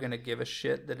Shadow going to give a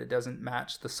shit that it doesn't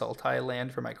match the Sultai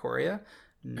land from Ikoria?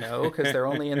 No, because they're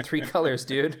only in 3 colors,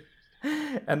 dude.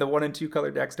 And the 1 and 2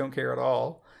 color decks don't care at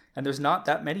all. And there's not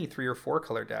that many 3 or 4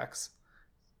 color decks.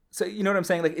 So you know what I'm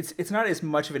saying? Like, it's not as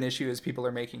much of an issue as people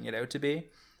are making it out to be.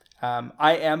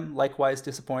 I am likewise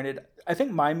disappointed. I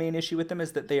think my main issue with them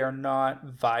is that they are not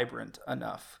vibrant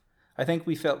enough. I think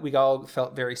we all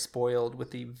felt very spoiled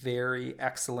with the very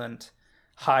excellent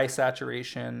high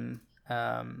saturation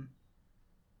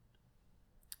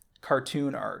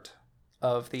cartoon art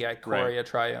of the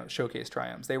Ikoria showcase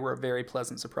Triomes. They were a very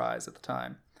pleasant surprise at the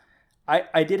time.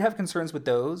 I did have concerns with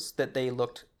those that they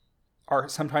are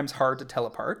sometimes hard to tell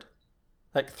apart.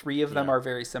 Like 3 of them are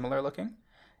very similar looking.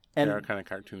 And they are kind of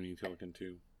cartoony to look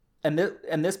into. And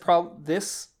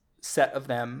this set of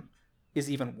them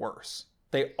is even worse.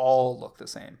 They all look the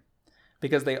same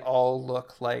because they all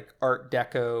look like Art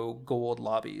Deco gold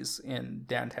lobbies in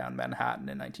downtown Manhattan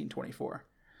in 1924.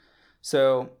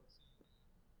 So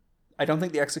I don't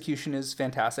think the execution is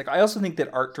fantastic. I also think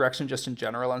that art direction just in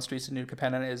general on Streets of New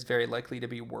Capenna is very likely to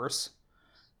be worse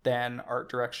than art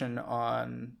direction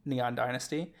on Neon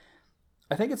Dynasty.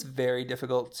 I think it's very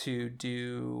difficult to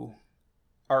do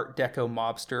Art Deco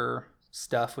mobster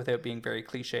stuff without being very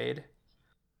cliched.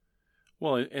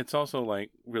 Well, it's also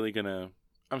like really gonna...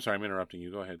 I'm sorry, I'm interrupting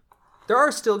you. Go ahead. There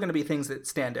are still going to be things that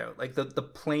stand out. Like the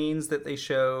planes that they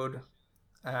showed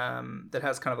that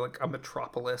has kind of like a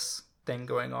metropolis thing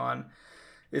going on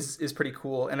is pretty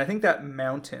cool. And I think that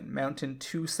Mountain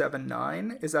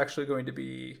 279, is actually going to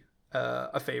be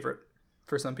a favorite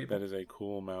for some people. That is a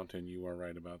cool mountain. You are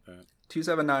right about that.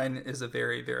 279 is a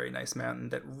very, very nice mountain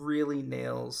that really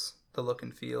nails the look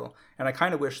and feel. And I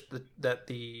kind of wish that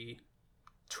the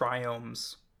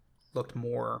Triomes looked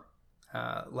more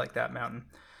like that mountain.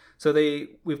 So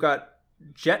we've got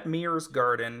Jetmir's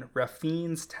Garden,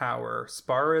 Raffine's Tower,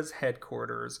 Spara's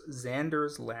Headquarters,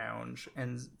 Xander's Lounge,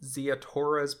 and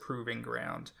Ziatora's Proving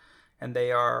Ground. And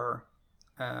they are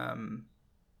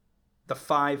the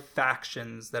 5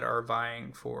 factions that are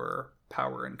vying for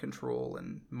power and control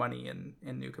and money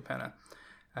in New Capenna.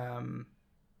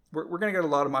 We're going to get a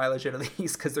lot of mileage out of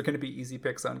these because they're going to be easy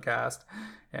picks on cast,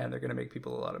 and they're going to make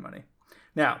people a lot of money.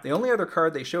 Now, the only other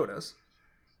card they showed us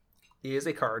is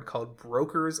a card called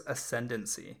Broker's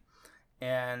Ascendancy.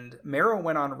 And Mero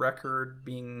went on record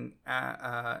being,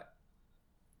 when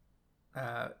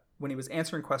he was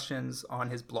answering questions on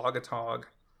his blogatog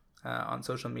on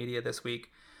social media this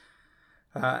week,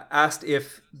 asked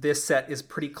if this set is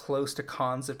pretty close to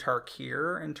Khans of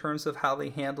Tarkir in terms of how they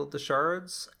handled the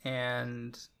shards,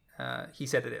 and he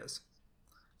said it is.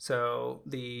 So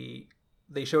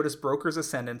they showed us Broker's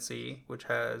Ascendancy, which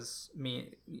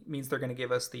means they're going to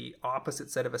give us the opposite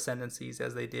set of ascendancies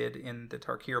as they did in the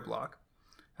Tarkir block,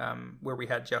 where we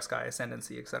had Jeskai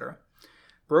Ascendancy, etc.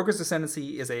 Broker's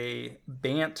Ascendancy is a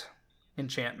Bant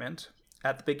enchantment.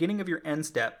 At the beginning of your end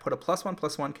step, put a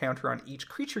 +1/+1 counter on each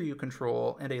creature you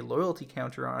control and a loyalty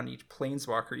counter on each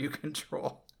planeswalker you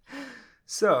control.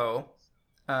 So,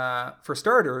 for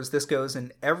starters, this goes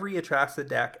in every Atraxa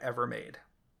deck ever made.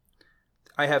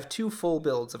 I have 2 full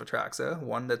builds of Atraxa,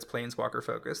 one that's Planeswalker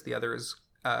focused, the other is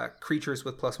creatures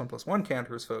with +1/+1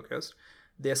 counters focused.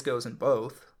 This goes in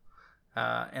both,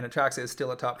 and Atraxa is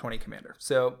still a top 20 commander.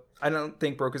 So I don't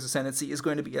think Broker's Ascendancy is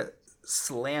going to be a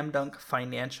slam dunk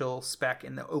financial spec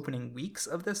in the opening weeks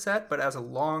of this set, but as a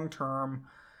long-term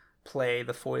play,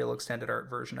 the foil extended art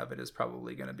version of it is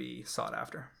probably going to be sought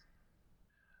after.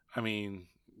 I mean,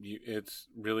 it's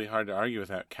really hard to argue with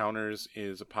that. Counters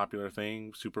is a popular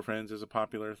thing. Super Friends is a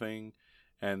popular thing.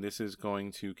 And this is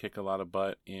going to kick a lot of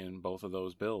butt in both of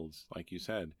those builds, like you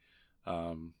said.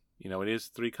 It is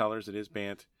 3 colors. It is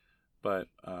Bant. But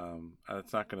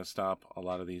it's not going to stop a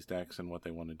lot of these decks and what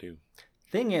they want to do.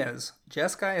 Thing is,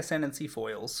 Jeskai Ascendancy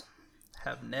foils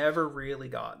have never really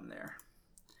gotten there.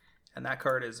 And that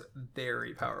card is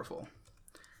very powerful.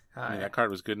 That card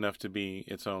was good enough to be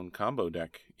its own combo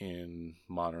deck in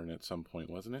Modern at some point,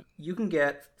 wasn't it? You can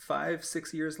get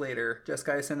 5-6 years later,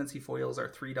 Jeskai Ascendancy foils are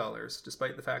 $3,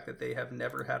 despite the fact that they have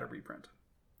never had a reprint.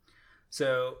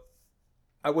 So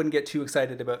I wouldn't get too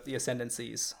excited about the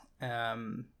Ascendancies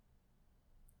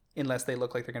unless they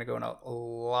look like they're going to go in a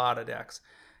lot of decks.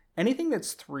 Anything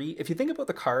that's 3, if you think about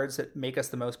the cards that make us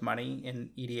the most money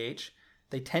in EDH,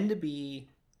 they tend to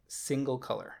be single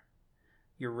color.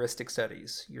 Your Rhystic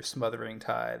Studies, your Smothering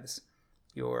Tithes,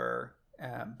 your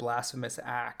Blasphemous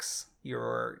Axe,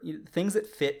 your things that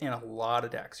fit in a lot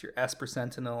of decks, your Esper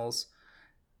Sentinels,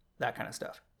 that kind of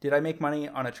stuff. Did I make money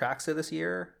on Atraxa this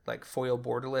year, like foil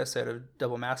borderless out of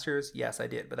Double Masters? Yes, I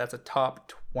did, but that's a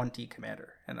top 20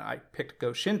 commander. And I picked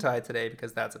Go Shintai today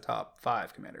because that's a top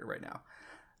 5 commander right now.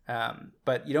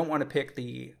 But you don't want to pick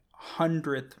the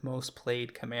 100th most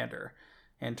played commander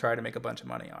and try to make a bunch of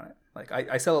money on it. Like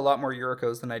I sell a lot more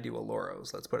Yurikos than I do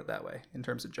Aloros, let's put it that way, in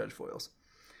terms of judge foils.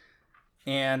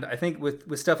 And I think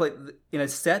with stuff like, in a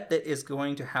set that is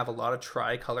going to have a lot of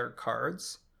tricolor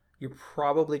cards, you're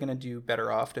probably going to do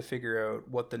better off to figure out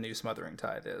what the new Smothering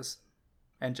Tithe is.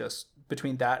 and just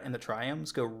between that and the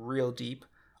Triomes, go real deep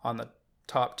on the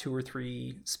top 2 or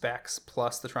 3 specs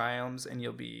plus the Triomes, and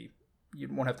you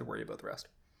won't have to worry about the rest.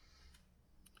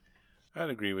 I'd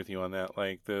agree with you on that.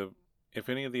 Like, if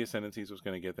any of the Ascendancies was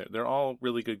going to get there, they're all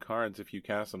really good cards if you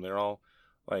cast them. They're all,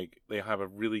 like, they have a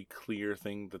really clear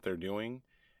thing that they're doing.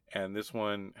 And this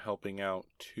one helping out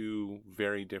 2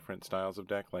 very different styles of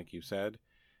deck, like you said.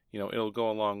 It'll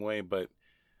go a long way, but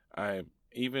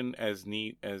even as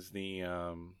neat as the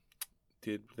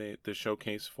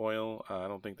showcase foil, I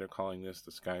don't think they're calling this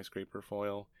the skyscraper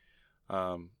foil.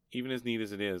 Even as neat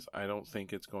as it is, I don't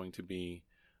think it's going to be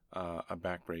a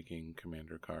backbreaking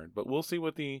Commander card. But we'll see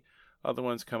what the other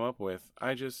ones come up with.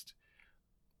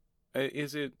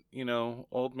 Is it,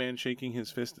 old man shaking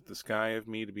his fist at the sky of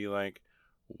me to be like,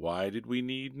 why did we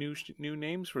need new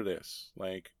names for this?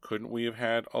 Like, couldn't we have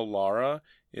had Alara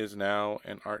is now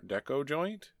an Art Deco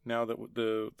joint now that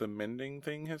the mending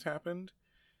thing has happened?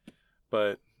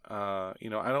 But, I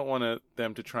don't want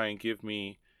them to try and give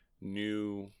me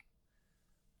new...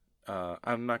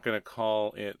 I'm not going to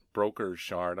call it Broker's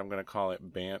Shard. I'm going to call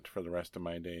it Bant for the rest of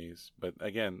my days. But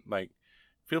again, like,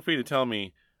 feel free to tell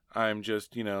me I'm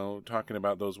just, talking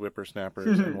about those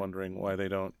whippersnappers and wondering why they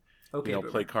don't,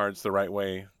 play cards the right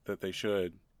way that they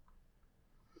should.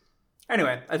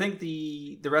 Anyway, I think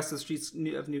the rest of the Streets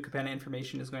of New Capenna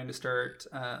information is going to start,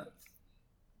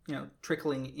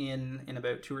 trickling in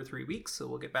about 2 or 3 weeks. So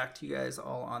we'll get back to you guys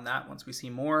all on that once we see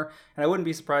more. And I wouldn't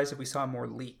be surprised if we saw more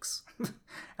leaks,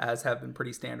 as have been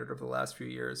pretty standard over the last few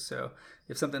years. So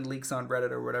if something leaks on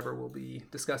Reddit or whatever, we'll be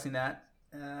discussing that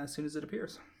as soon as it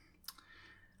appears.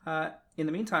 In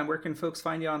the meantime, where can folks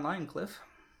find you online, Cliff?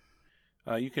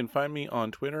 You can find me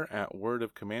on Twitter at Word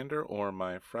of Commander or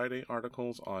my Friday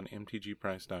articles on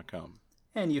mtgprice.com.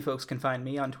 And you folks can find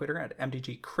me on Twitter at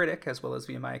MTGCritic, as well as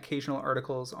via my occasional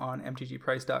articles on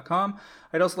mtgprice.com.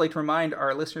 I'd also like to remind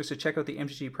our listeners to check out the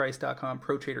mtgprice.com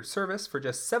Pro Trader service for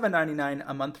just $7.99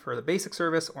 a month for the basic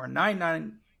service, or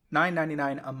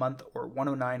 $9.99 a month, or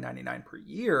 $109.99 per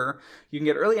year. You can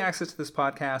get early access to this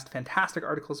podcast, fantastic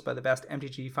articles by the best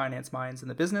MTG finance minds in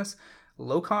the business,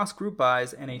 low-cost group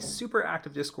buys, and a super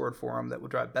active Discord forum that will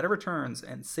drive better returns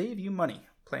and save you money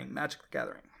playing Magic the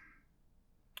Gathering.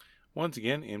 Once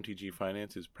again, MTG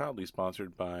Finance is proudly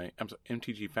sponsored by...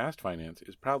 MTG Fast Finance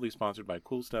is proudly sponsored by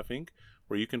Cool Stuff Inc.,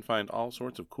 where you can find all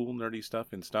sorts of cool, nerdy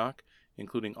stuff in stock,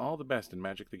 including all the best in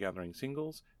Magic the Gathering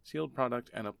singles, sealed product,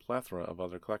 and a plethora of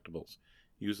other collectibles.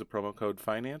 Use the promo code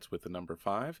FINANCE with the number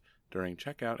 5 during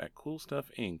checkout at Cool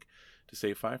Stuff Inc. to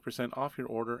save 5% off your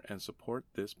order and support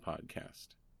this podcast.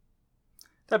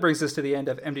 That brings us to the end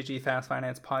of MTG Fast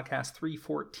Finance Podcast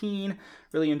 314.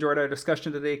 Really enjoyed our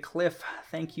discussion today. Cliff,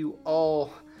 thank you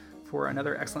all for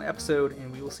another excellent episode,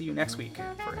 and we will see you next week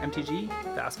for MTG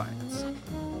Fast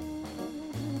Finance.